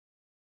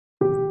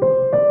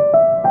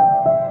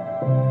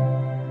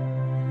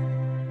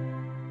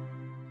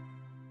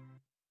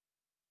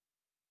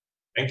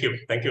 Thank you.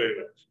 Thank you very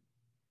much.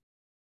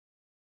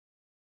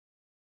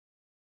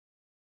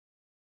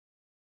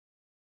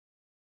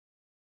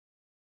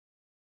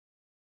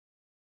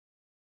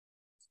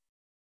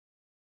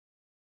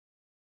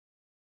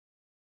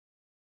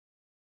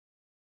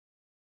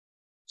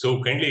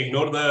 So kindly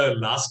ignore the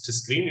last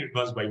screen. It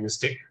was by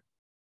mistake.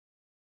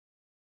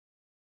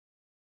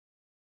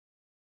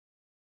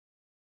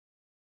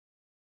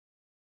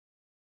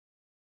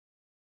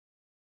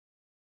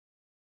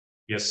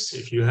 Yes,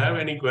 if you have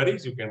any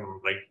queries, you can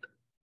write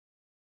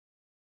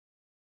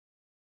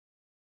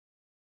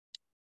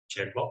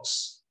chat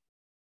box.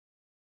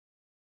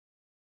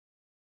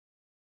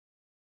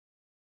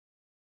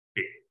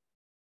 Okay.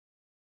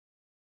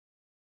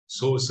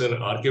 So, sir,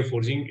 RK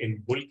forging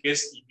in bull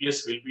case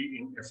EPS will be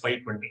in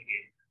FY28.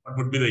 What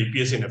would be the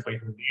EPS in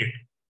FY28?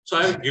 So,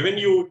 I have given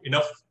you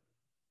enough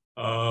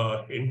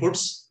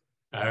inputs.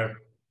 I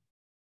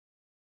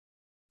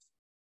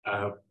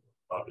have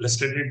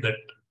illustrated that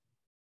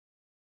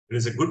there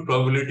is a good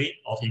probability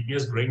of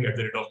EPS growing at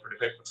the rate of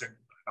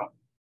 25%.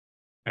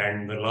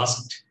 And the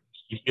last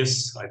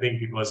EPS, I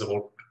think it was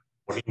about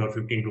 14 or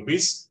 15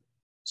 rupees.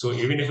 So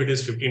even if it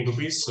is 15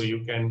 rupees, so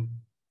you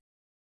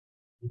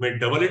may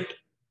double it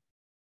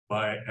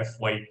by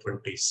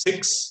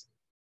FY26,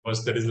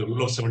 because there is the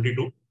rule of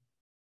 72.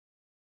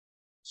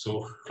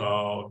 So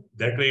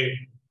that way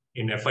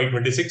in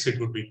FY26, it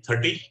would be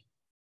 30,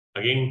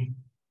 again,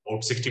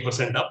 about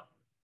 60% up.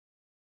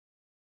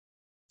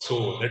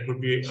 So that would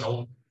be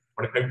around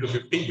 45 to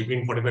 50,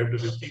 between 45 to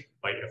 50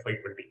 by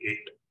FY28.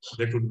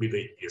 That would be the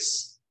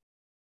EPS.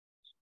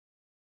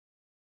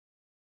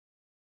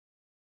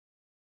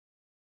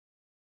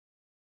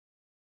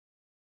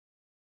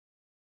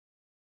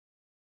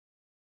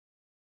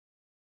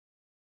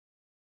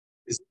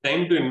 It's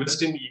time to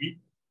invest in EV.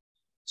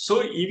 So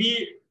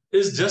EV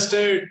is just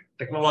a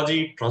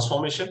technology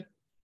transformation.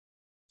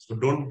 So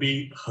don't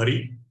be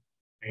hurry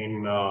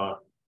in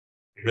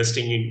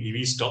investing in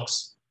EV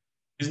stocks.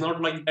 It's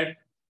not like that.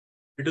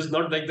 It is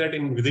not like that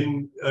in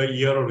within a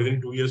year or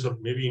within 2 years or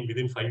maybe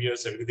within 5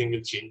 years, everything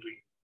will change.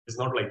 It's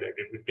not like that.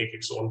 It will take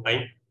its own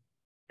time.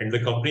 And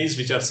the companies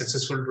which are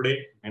successful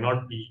today may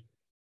not be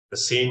the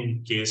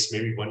same case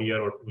maybe 1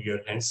 year or 2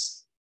 year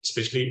hence,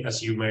 especially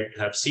as you might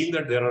have seen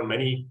that there are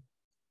many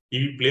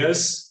EV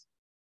players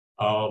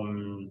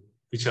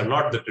which are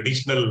not the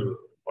traditional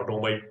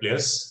automobile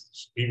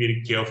players. Be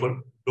very careful.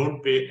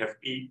 Don't pay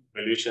hefty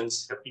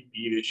valuations, hefty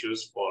PE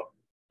ratios for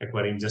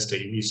acquiring just a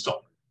EV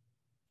stock.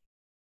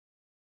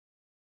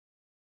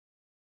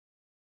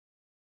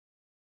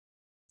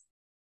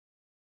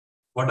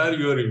 What are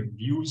your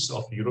views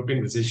of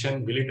European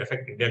recession? Will it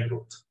affect India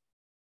growth?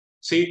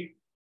 See,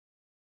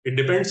 it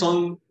depends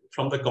on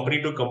from the company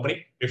to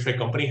company. If a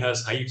company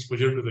has high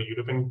exposure to the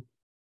European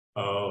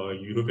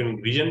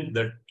region,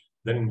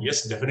 then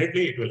yes,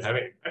 definitely it will have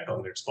an impact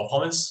on its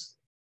performance.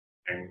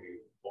 And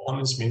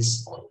performance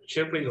means on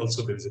share price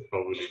also there is a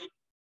probability.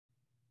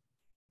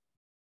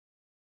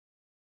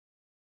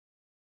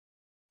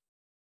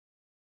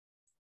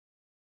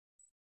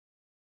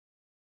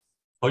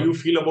 How you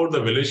feel about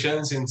the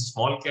valuations in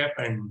small cap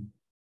and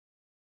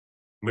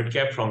mid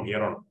cap from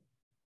here on?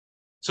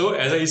 So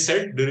as I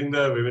said during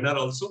the webinar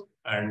also,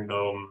 and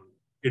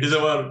it is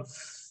our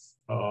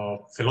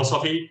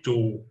philosophy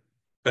to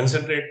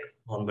concentrate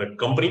on the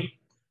company.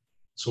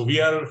 So we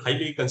are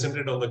highly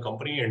concentrated on the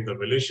company and the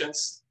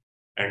valuations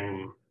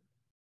and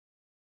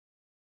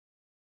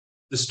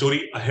the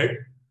story ahead.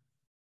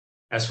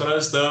 As far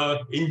as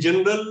in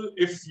general,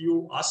 if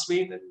you ask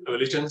me, then the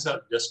valuations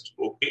are just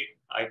okay.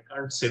 I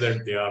can't say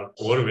that they are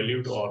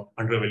overvalued or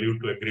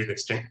undervalued to a great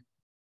extent.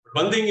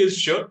 But one thing is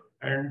sure,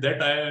 and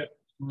that I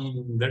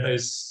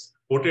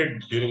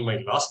quoted during my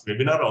last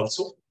webinar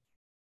also.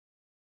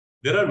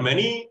 There are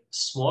many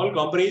small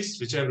companies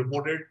which have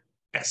reported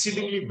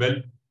exceedingly well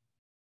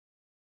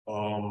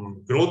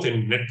growth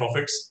in net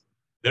profits.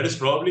 That is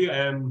probably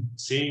I am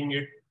saying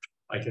it,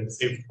 I can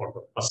say for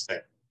the first time.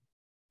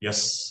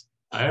 Yes,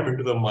 I am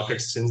into the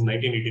market since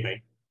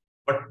 1989,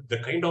 but the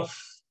kind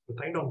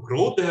of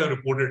growth they have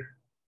reported,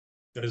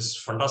 that is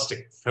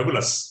fantastic,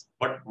 fabulous.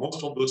 But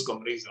most of those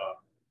companies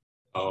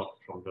are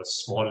from the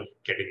small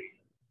category.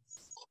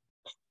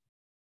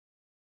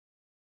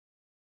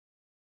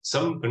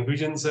 Some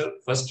confusions, sir.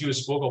 First you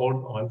spoke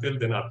about Avantel,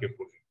 then RK.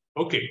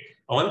 Okay,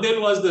 Avantel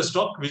was the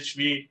stock which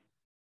we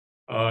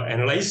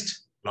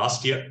analyzed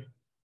last year.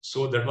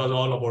 So that was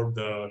all about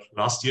the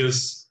last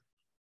year's,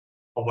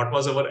 what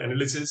was our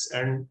analysis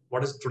and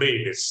what is today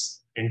it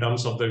is in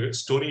terms of the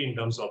story, in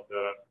terms of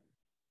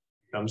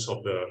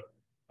the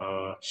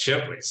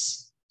share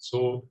price.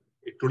 So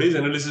today's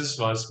analysis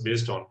was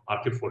based on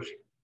RK forging.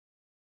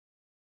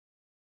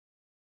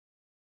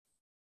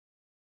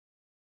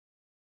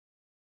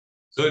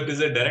 So it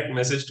is a direct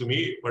message to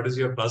me. What is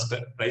your price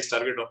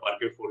target of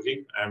RK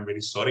forging? I am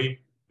very sorry.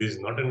 This is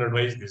not an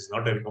advice. This is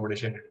not a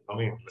recommendation. It is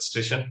coming in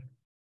frustration.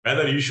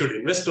 Whether you should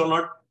invest or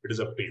not, it is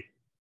up to you.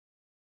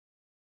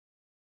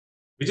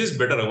 Which is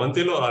better,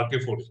 Avantil or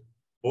RK Forge?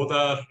 Both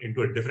are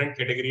into a different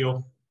category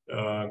of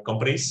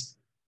companies.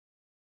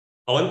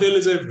 Avantil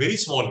is a very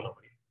small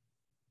company,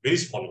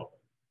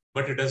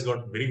 but it has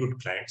got very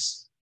good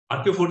clients.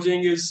 RK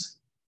Forging is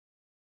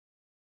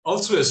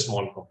also a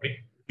small company.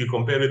 If you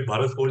compare with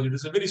Bharat Forge, it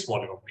is a very small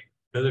company.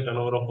 It has a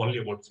turnover of only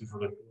about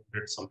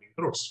 3,200 something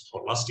crores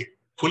for last year,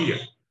 full year.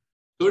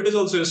 So it is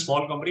also a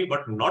small company,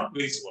 but not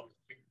very small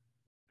company.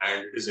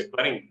 And it is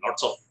acquiring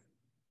lots of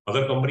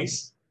other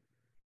companies.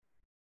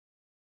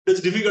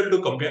 It's difficult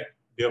to compare.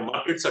 Their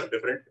markets are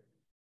different.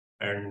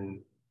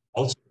 And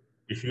also,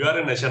 if you are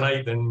an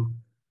HNI, then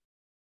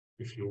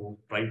if you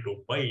try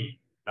to buy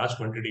large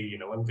quantity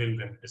in Avantil,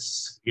 then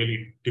it's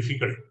really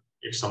difficult.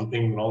 If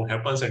something wrong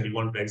happens and you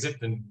want to exit,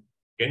 then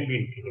it can be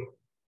in trouble.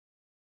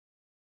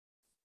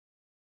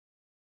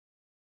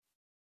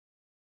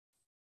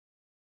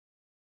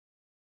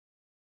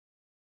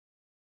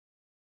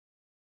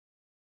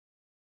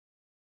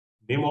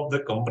 Name of the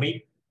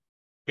company.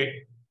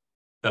 Okay.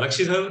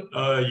 Talakshi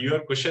sir, your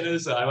question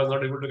is, I was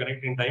not able to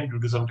connect in time due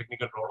to some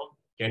technical problem.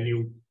 Can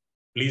you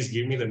please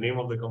give me the name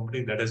of the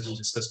company that has been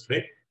discussed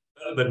today?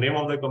 The name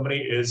of the company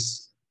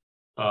is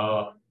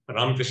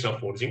Ramakrishna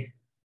Forging.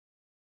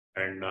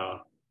 And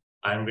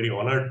I am very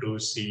honored to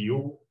see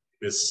you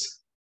this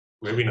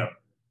webinar.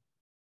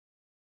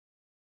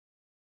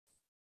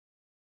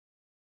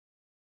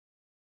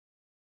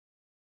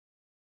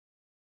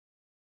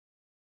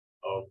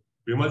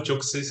 Vimal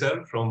Choksi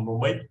sir from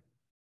Mumbai.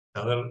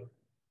 Other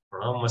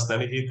Pranam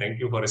Mastani ji, thank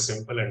you for a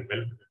simple and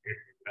well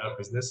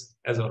business.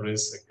 As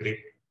always, a great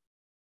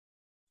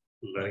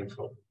learning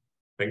from.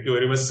 Thank you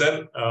very much,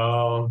 sir.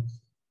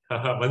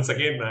 Once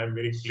again, I am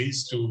very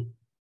pleased to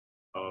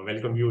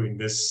welcome you in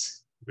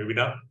this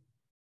webinar.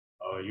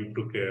 You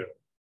took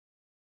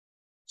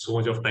so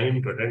much of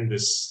time to attend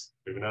this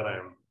webinar.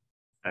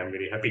 I am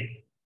very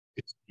happy.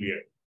 It's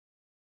clear.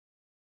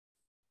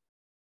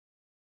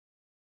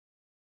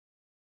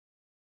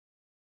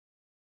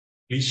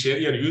 Please share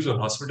your views on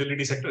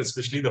hospitality sector,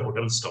 especially the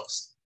hotel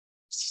stocks.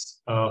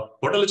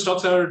 Hotel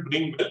stocks are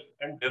doing well,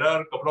 and there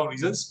are a couple of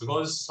reasons.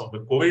 Because of the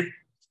COVID,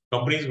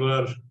 companies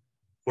were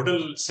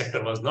hotel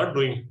sector was not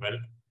doing well,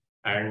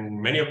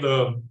 and many of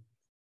the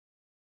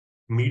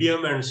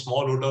medium and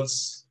small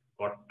hotels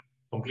got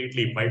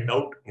completely wiped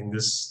out in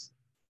this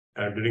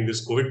during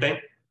this COVID time.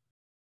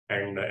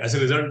 And as a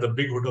result, the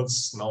big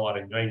hotels now are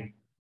enjoying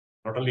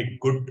not only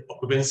good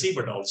occupancy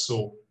but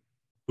also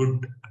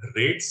good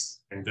rates,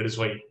 and that is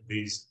why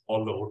these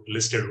all the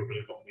listed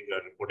hotel companies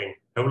are reporting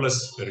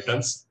fabulous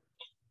returns.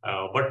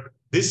 But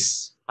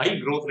this high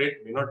growth rate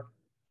may not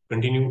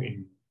continue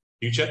in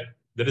future.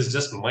 That is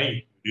just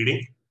my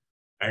reading,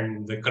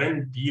 and the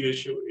current P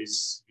ratio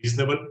is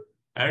reasonable,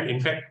 and in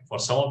fact, for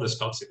some of the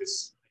stocks, it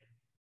is.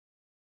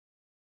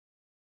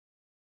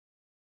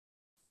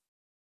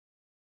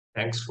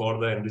 Thanks for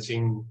the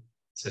enriching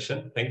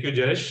session. Thank you,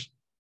 Jayesh.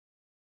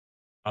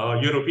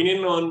 Your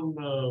opinion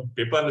on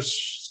paper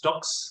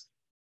stocks?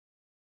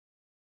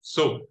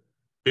 So,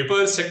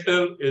 paper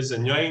sector is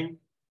enjoying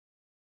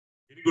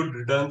very good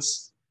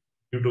returns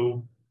due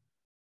to,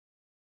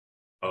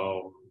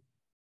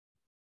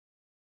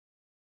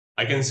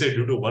 I can say,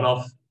 due to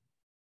one-off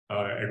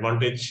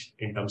advantage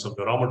in terms of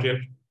the raw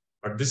material,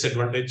 but this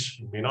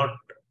advantage may not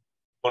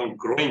on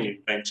growing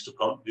in times to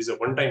come. This is a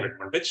one-time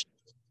advantage,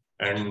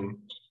 and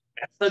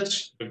as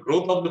such, the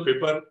growth of the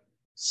paper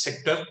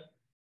sector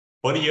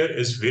per year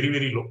is very,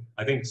 very low.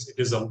 I think it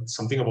is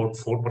something about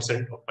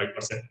 4% or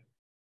 5%.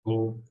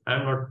 So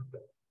I'm not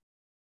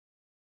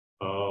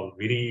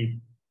very.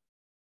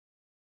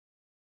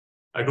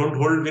 I don't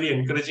hold very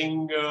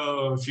encouraging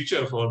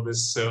future for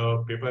this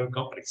paper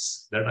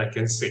companies, that I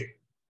can say.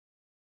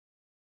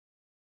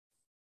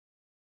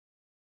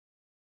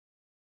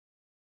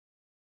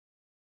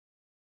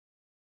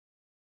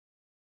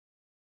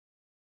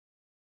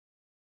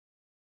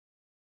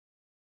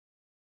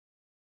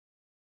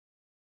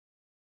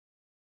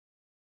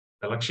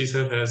 Talakshi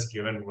sir has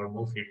given one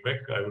more feedback.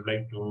 I would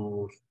like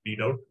to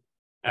read out.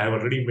 I have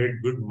already made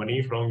good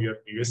money from your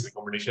previous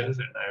recommendations,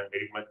 and I am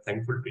very much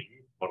thankful to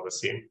you for the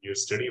same. Your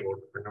study about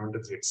the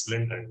fundamentals is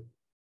excellent and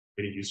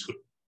very useful.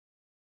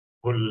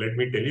 Well, let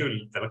me tell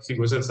you, Talakshi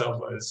Gosar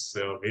Saab is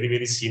very,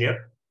 very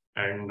senior,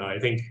 and I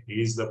think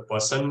he is the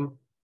person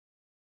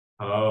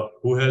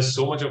who has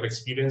so much of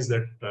experience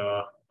that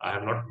I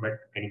have not met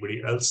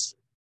anybody else.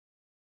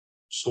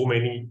 So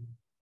many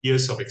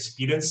years of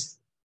experience,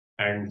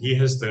 and he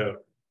has the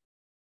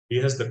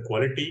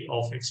quality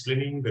of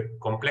explaining the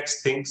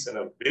complex things in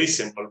a very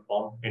simple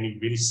form, and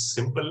very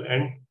simple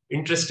and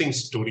interesting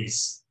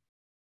stories.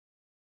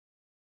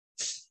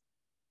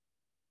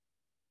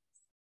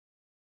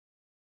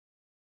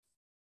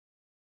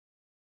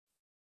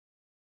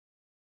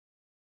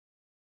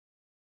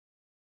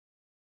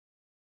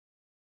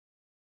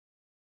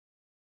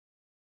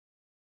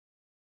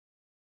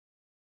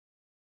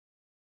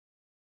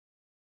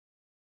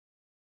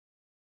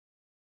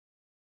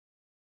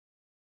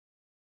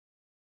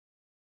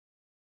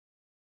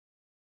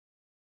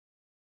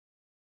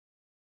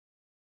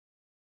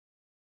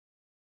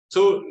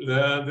 So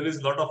there is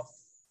a lot of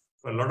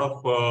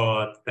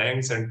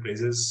thanks and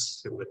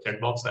praises in the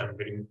chat box. I'm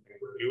very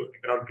thankful to you. I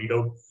cannot read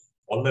out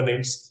all the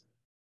names.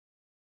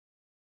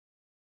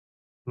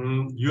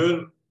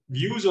 Your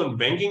views on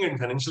banking and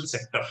financial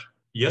sector?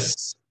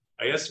 Yes,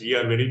 we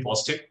are very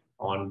positive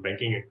on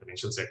banking and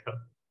financial sector.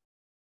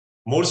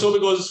 More so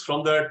because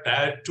from the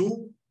tier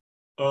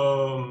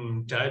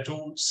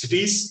 2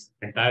 cities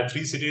and tier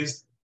 3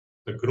 cities,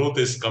 the growth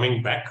is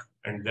coming back,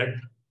 and that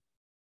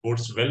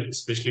bodes well,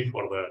 especially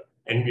for the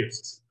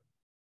NBFCs.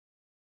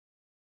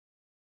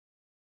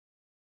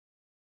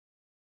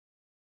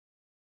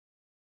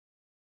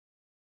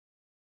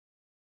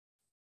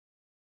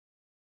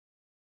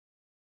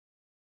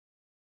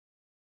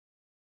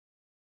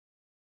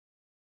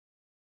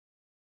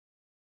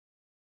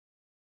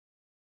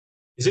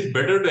 Is it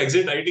better to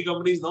exit IT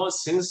companies now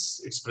since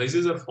its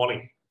prices are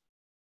falling?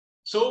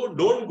 So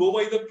don't go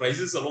by the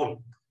prices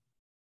alone.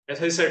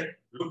 As I said,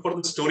 look for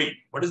the story.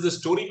 What is the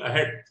story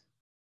ahead?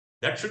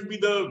 That should be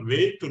the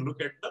way to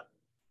look at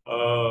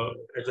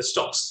the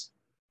stocks.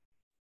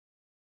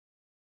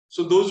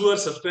 So those who are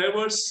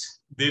subscribers,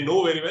 they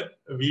know very well.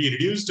 We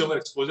reduced our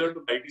exposure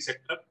to the IT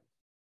sector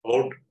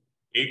about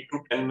 8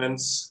 to 10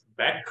 months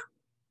back,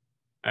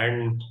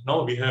 and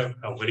now we have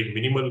a very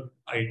minimal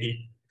IT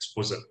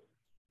exposure.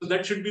 So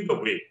that should be the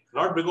way,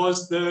 not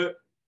because the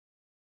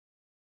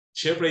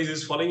share price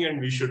is falling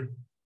and we should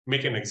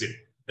make an exit.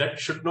 That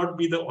should not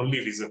be the only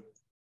reason.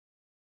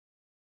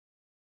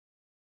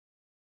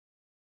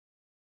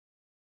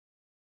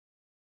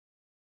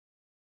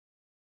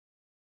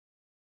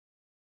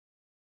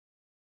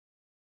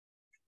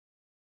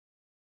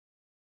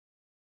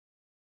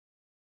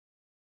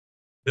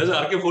 Does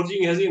RK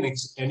Forging has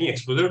any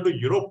exposure to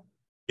Europe?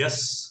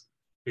 Yes,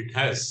 it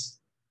has.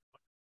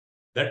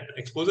 That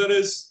exposure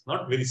is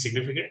not very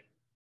significant.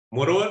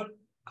 Moreover,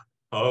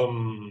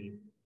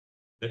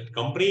 that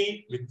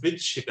company with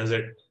which it has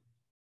a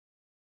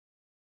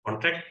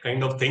contract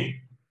kind of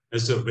thing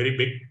is a very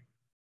big.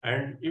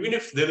 And even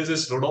if there is a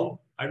slowdown,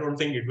 I don't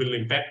think it will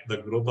impact the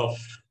growth of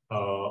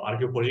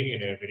RK Forging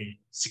in a very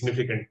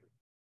significant.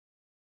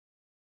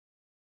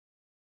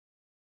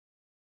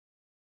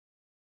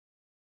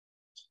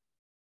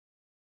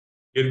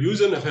 Your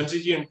views on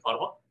FMCG and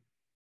pharma?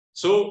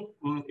 So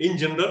in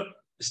general,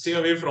 stay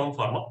away from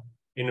pharma.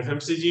 In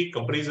FMCG,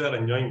 companies are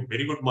enjoying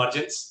very good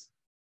margins,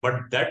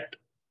 but that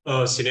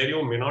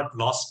scenario may not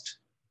last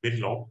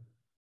very long.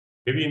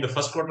 Maybe in the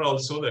first quarter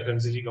also, the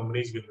FMCG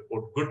companies will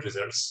report good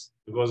results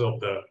because of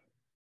the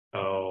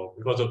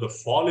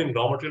fall in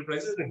raw material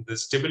prices and the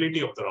stability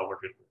of the raw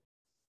material.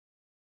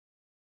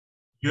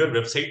 Your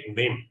website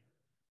name.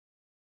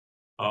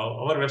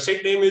 Our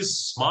website name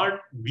is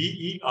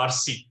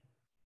smartverc.com.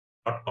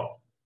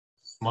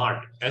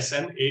 Smart,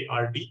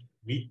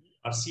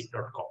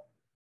 SMARTVERC.com.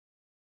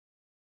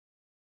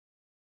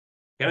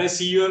 Can I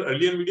see your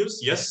earlier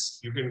videos? Yes,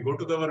 you can go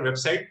to our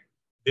website.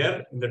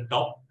 There in the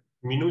top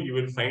menu, you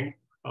will find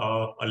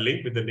a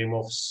link with the name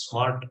of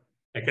Smart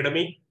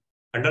Academy.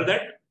 Under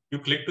that, you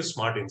click to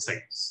Smart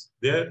Insights.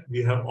 There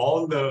we have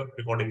all the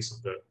recordings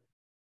of the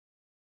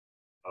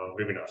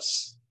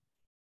webinars.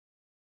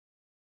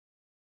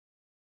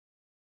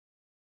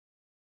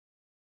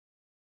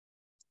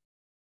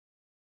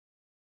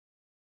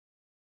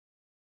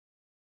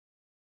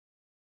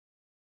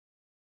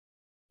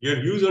 Your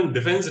views on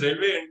defense,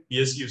 railway, and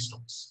PSU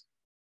stocks.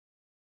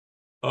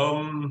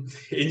 In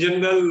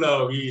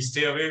general, we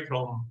stay away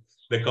from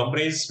the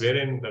companies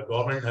wherein the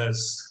government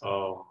has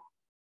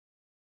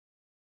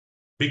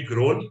big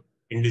role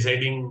in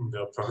deciding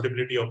the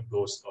profitability of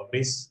those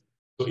companies.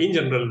 So in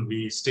general,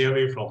 we stay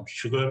away from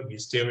sugar, we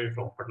stay away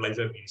from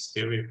fertilizer, we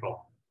stay away from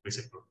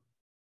sector.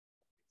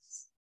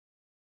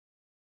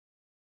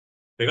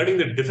 Regarding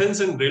the defense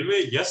and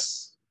railway,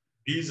 yes,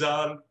 these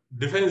are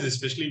defense,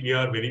 especially we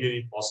are very,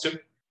 very positive.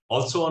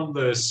 Also on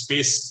the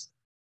space,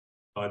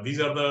 these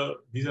are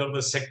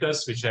the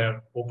sectors which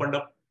have opened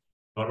up.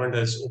 Government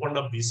has opened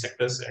up these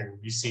sectors, and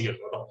we see a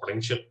lot of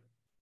potential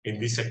in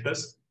these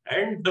sectors.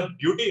 And the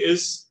beauty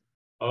is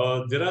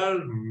there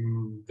are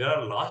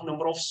a large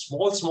number of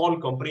small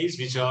companies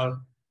which are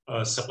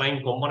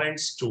supplying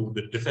components to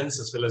the defense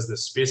as well as the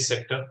space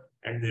sector,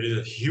 and there is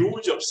a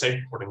huge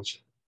upside potential.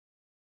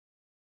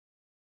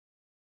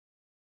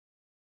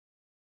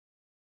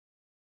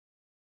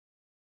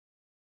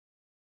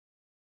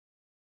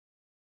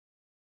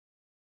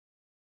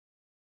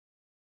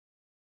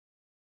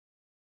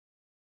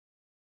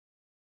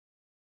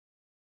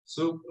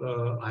 So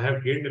I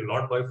have gained a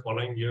lot by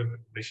following your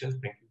recommendations.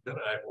 Thank you, sir.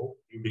 I hope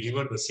you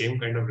deliver the same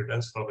kind of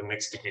returns for the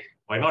next decade.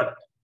 Why not?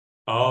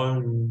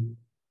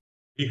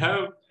 We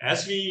have,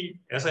 as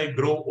I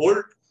grow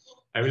old,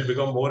 I will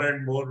become more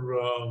and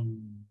more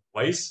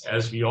wise,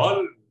 as we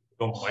all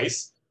become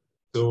wise.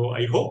 So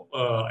I hope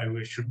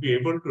I should be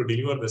able to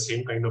deliver the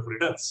same kind of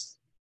returns.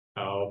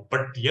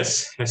 But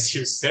yes, as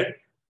you said,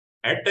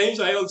 at times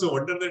I also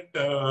wonder that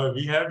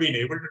we have been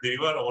able to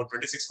deliver about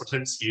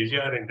 26%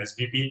 CAGR in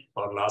SBP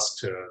for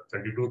last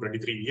 22,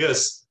 23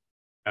 years.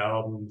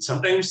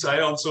 Sometimes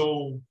I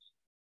also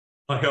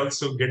I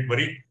also get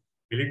worried.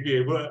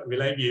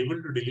 Will I be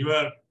able to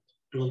deliver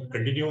to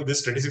continue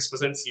this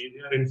 26%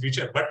 CAGR in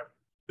future? But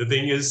the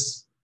thing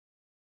is,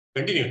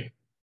 continuing.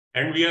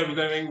 And we are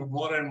becoming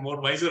more and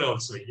more wiser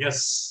also.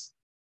 Yes.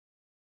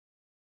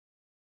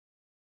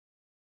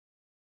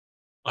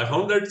 I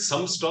found that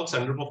some stocks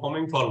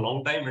underperforming for a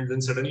long time and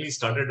then suddenly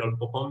started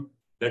outperform.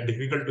 That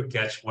difficult to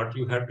catch. What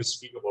you have to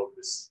speak about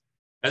this.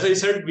 As I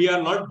said, we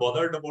are not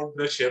bothered about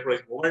the share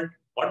price movement.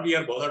 What we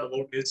are bothered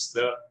about is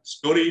the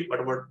story,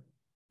 but about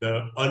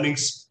the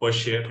earnings per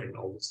share and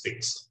all those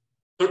things.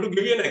 So to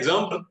give you an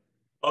example,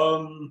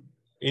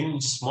 in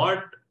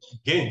smart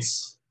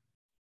gains,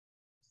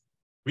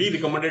 we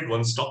recommended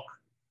one stock,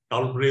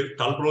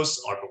 Talbros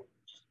Auto.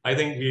 I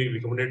think we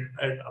recommended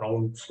at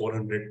around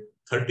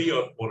 430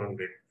 or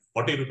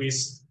 440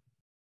 rupees.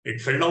 It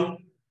fell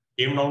down,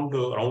 came down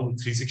to around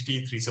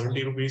 360,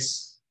 370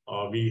 rupees.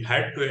 We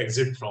had to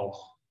exit from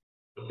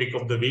the peak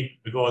of the week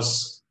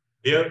because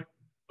there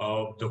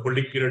the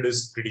holding period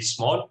is pretty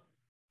small,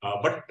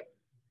 but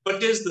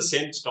purchased the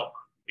same stock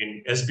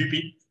in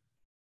SBP.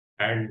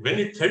 And when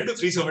it fell to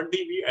 370,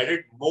 we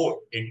added more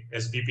in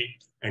SBP.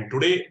 And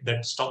today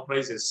that stock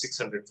price is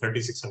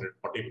 630,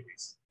 640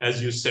 rupees.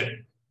 As you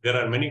said, there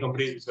are many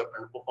companies which are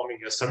underperforming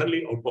here,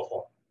 suddenly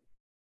outperform.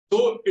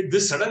 So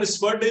this sudden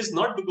spurt is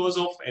not because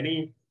of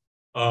any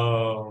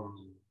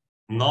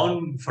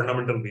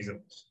non-fundamental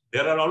reason.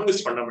 There are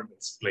always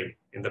fundamentals playing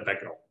in the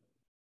background.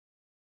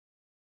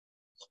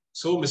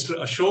 So, Mr.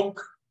 Ashok,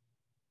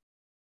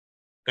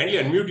 kindly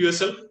unmute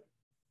yourself.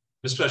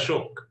 Mr.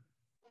 Ashok.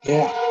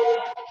 Yeah.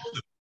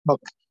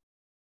 Okay.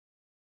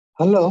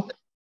 Hello.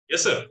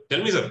 Yes, sir.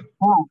 Tell me, sir.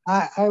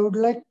 I would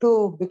like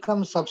to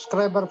become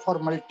subscriber for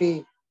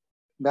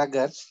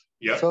multi-baggers.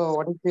 Yeah. So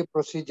what is the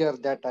procedure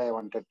that I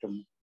wanted to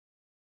know?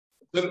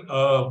 Sir,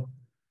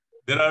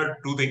 there are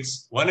two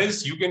things. One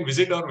is you can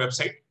visit our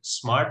website,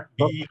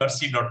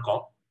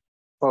 smartverc.com.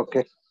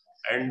 Okay.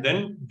 And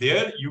then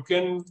there you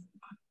can,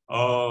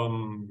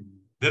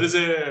 there is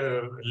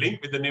a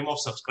link with the name of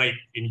subscribe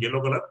in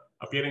yellow color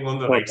appearing on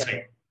the right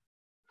side.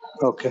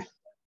 Okay.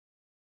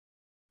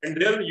 And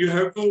there you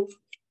have to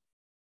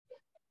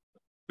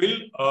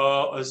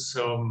fill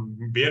some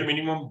bare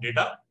minimum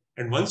data.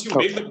 And once you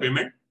make the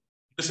payment,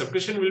 the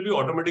subscription will be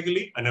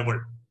automatically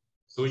enabled.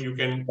 So you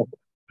can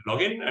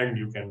log in and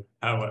you can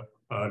have a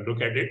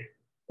look at it.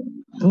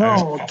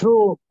 No,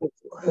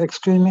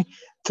 excuse me,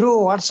 through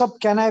WhatsApp,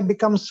 can I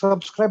become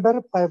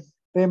subscriber by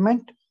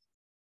payment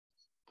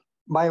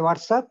by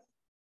WhatsApp?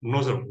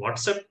 No, sir.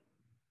 WhatsApp,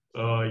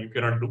 you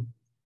cannot do.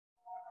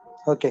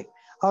 Okay.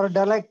 Or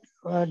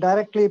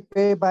directly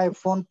pay by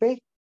phone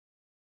pay?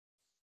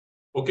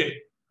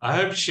 Okay. I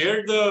have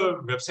shared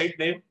the website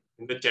name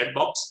in the chat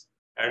box.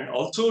 And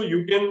also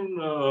you can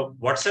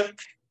WhatsApp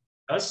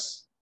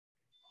us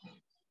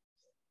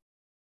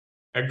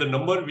at the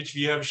number which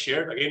we have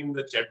shared again in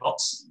the chat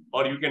box,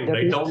 or you can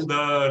write down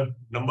the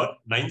number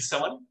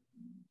 97.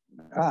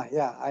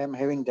 Yeah, I am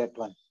having that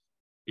one.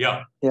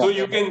 Yeah. So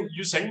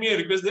you send me a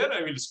request there,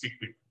 I will speak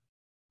to you.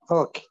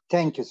 Okay.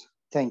 Thank you, sir.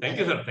 Thank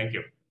you, sir. Thank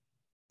you.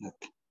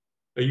 Okay.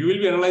 You will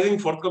be analyzing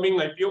forthcoming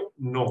IPO?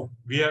 No,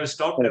 we have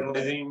stopped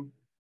analyzing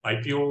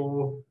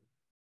IPO.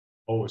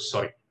 Oh,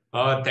 sorry.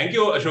 Thank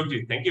you,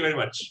 Ashokji. Thank you very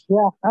much.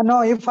 Yeah.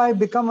 No, if I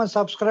become a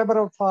subscriber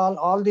of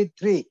all the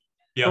three,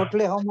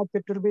 totally how much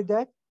it will be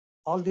that?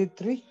 All the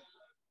three?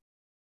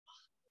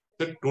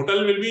 The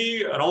total will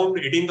be around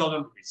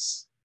 18,000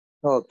 rupees.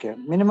 Okay.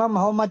 Minimum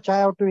how much I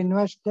have to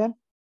invest then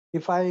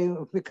if I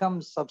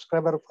become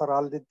subscriber for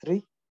all the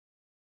three?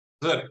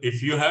 Sir,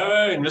 if you have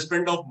an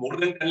investment of more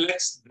than 10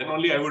 lakhs, then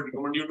only I would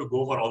recommend you to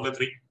go for all the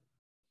three.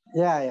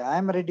 Yeah, I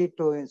am ready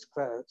to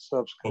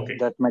subscribe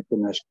that much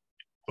investment.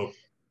 Okay.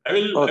 I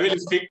will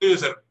speak to you,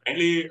 sir.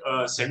 Kindly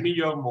send me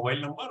your mobile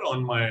number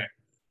on my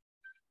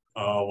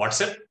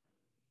WhatsApp.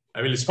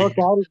 I will speak.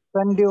 Okay, I will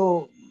send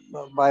you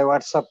by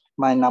WhatsApp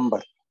my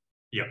number.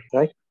 Yeah.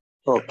 Right?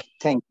 Okay.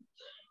 Thank you.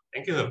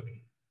 Thank you, sir.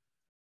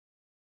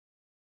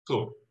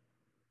 So,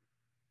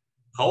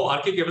 how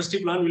RK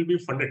capacity plan will be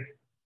funded?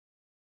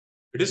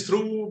 It is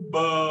through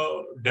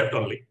debt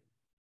only.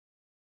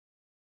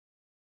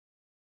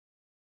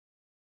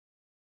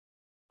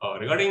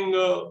 Regarding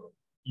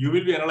you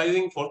will be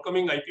analyzing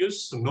forthcoming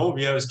IPOs. No,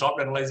 we have stopped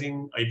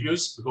analyzing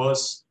IPOs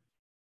because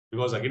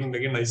again and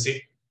again I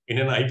say in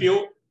an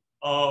IPO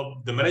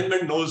the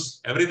management knows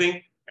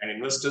everything and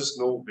investors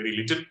know very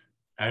little.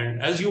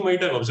 And as you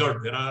might have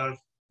observed, there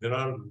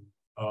are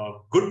a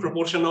good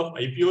proportion of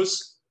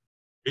IPOs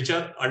which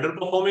are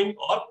underperforming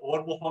or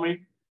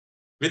overperforming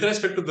with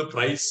respect to the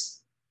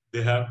price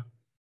they have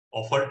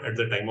offered at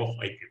the time of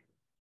IPO.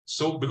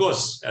 So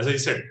because, as I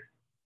said,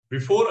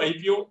 before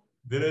IPO,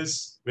 there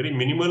is very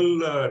minimal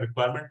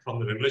requirement from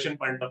the regulation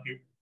point of view.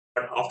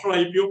 But after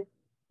IPO,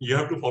 you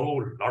have to follow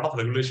a lot of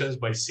regulations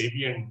by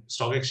SEBI and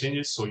stock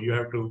exchanges. So you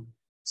have to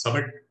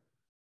submit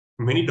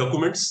many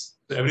documents.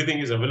 So everything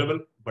is available.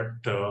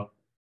 But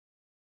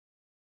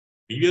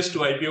previous to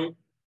IPO,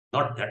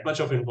 not that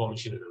much of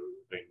information is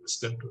available for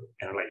investor to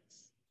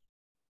analyze.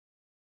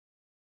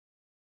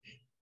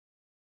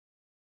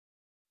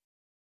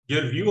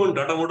 Your view on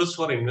data models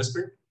for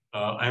investment.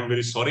 I am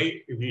very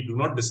sorry we do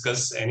not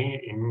discuss any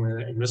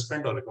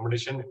investment or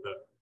recommendation in the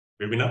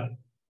webinar.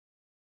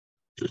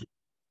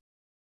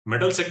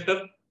 Metal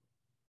sector,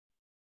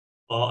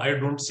 I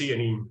don't see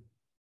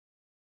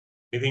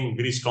anything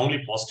very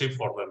strongly positive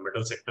for the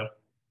metal sector.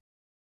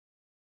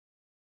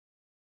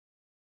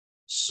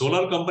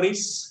 Solar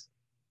companies,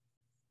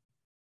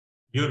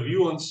 your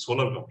view on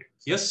solar companies.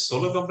 Yes,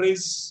 solar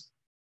companies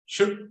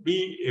should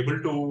be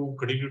able to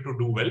continue to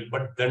do well,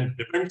 but then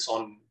depends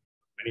on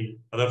many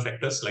other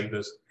factors like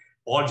this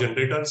power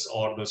generators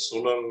or the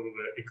solar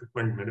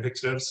equipment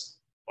manufacturers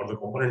or the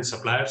component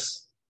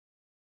suppliers.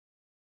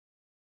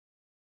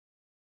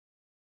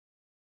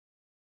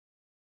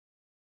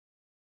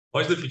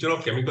 What is the future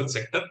of chemical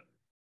sector?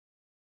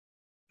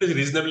 It is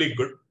reasonably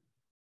good.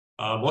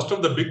 Most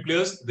of the big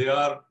players, they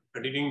are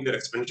continuing their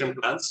expansion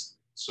plans.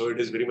 So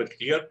it is very much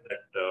clear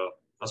that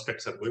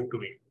prospects are going to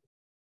be,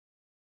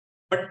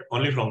 but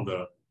only from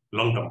the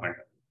long-term point of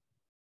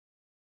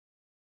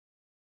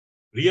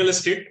view. Real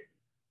estate,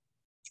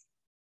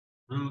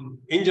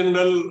 in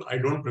general, I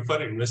don't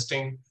prefer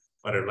investing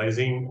or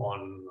advising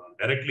on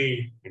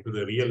directly into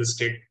the real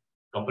estate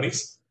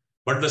companies,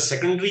 but the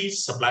secondary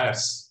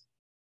suppliers,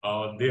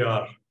 they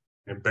are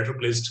in a better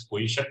placed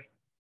position,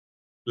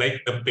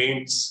 like the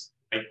paints,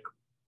 like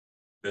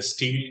the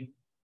steel.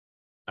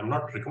 I'm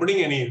not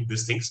recommending any of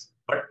these things,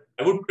 but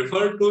I would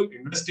prefer to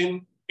invest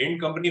in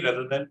paint company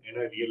rather than in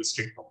a real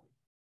estate company.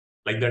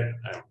 Like that,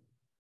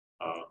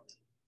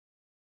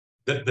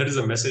 that is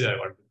a message I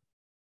want.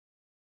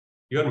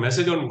 Your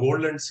message on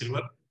gold and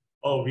silver?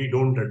 Oh, we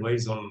don't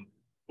advise on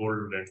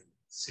gold and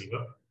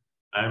silver.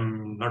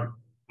 I'm not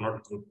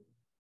good.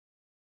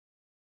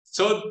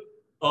 So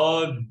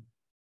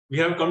we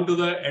have come to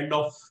the end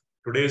of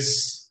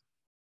today's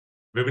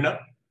webinar.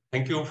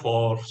 Thank you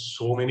for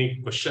so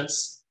many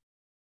questions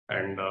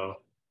and a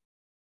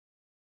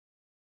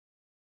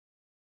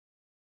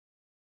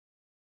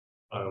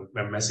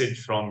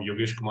message from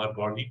Yogesh Kumar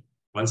Gaudi.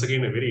 Once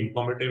again, a very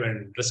informative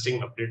and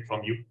interesting update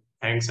from you.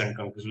 Thanks and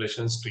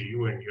congratulations to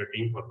you and your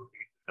team for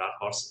Dark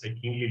Horse. I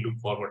keenly look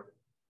forward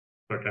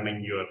to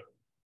attending your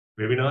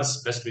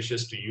webinars. Best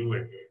wishes to you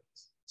and your team.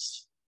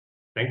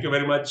 Thank you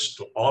very much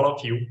to all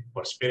of you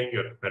for sparing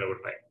your valuable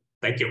time.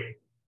 Thank you.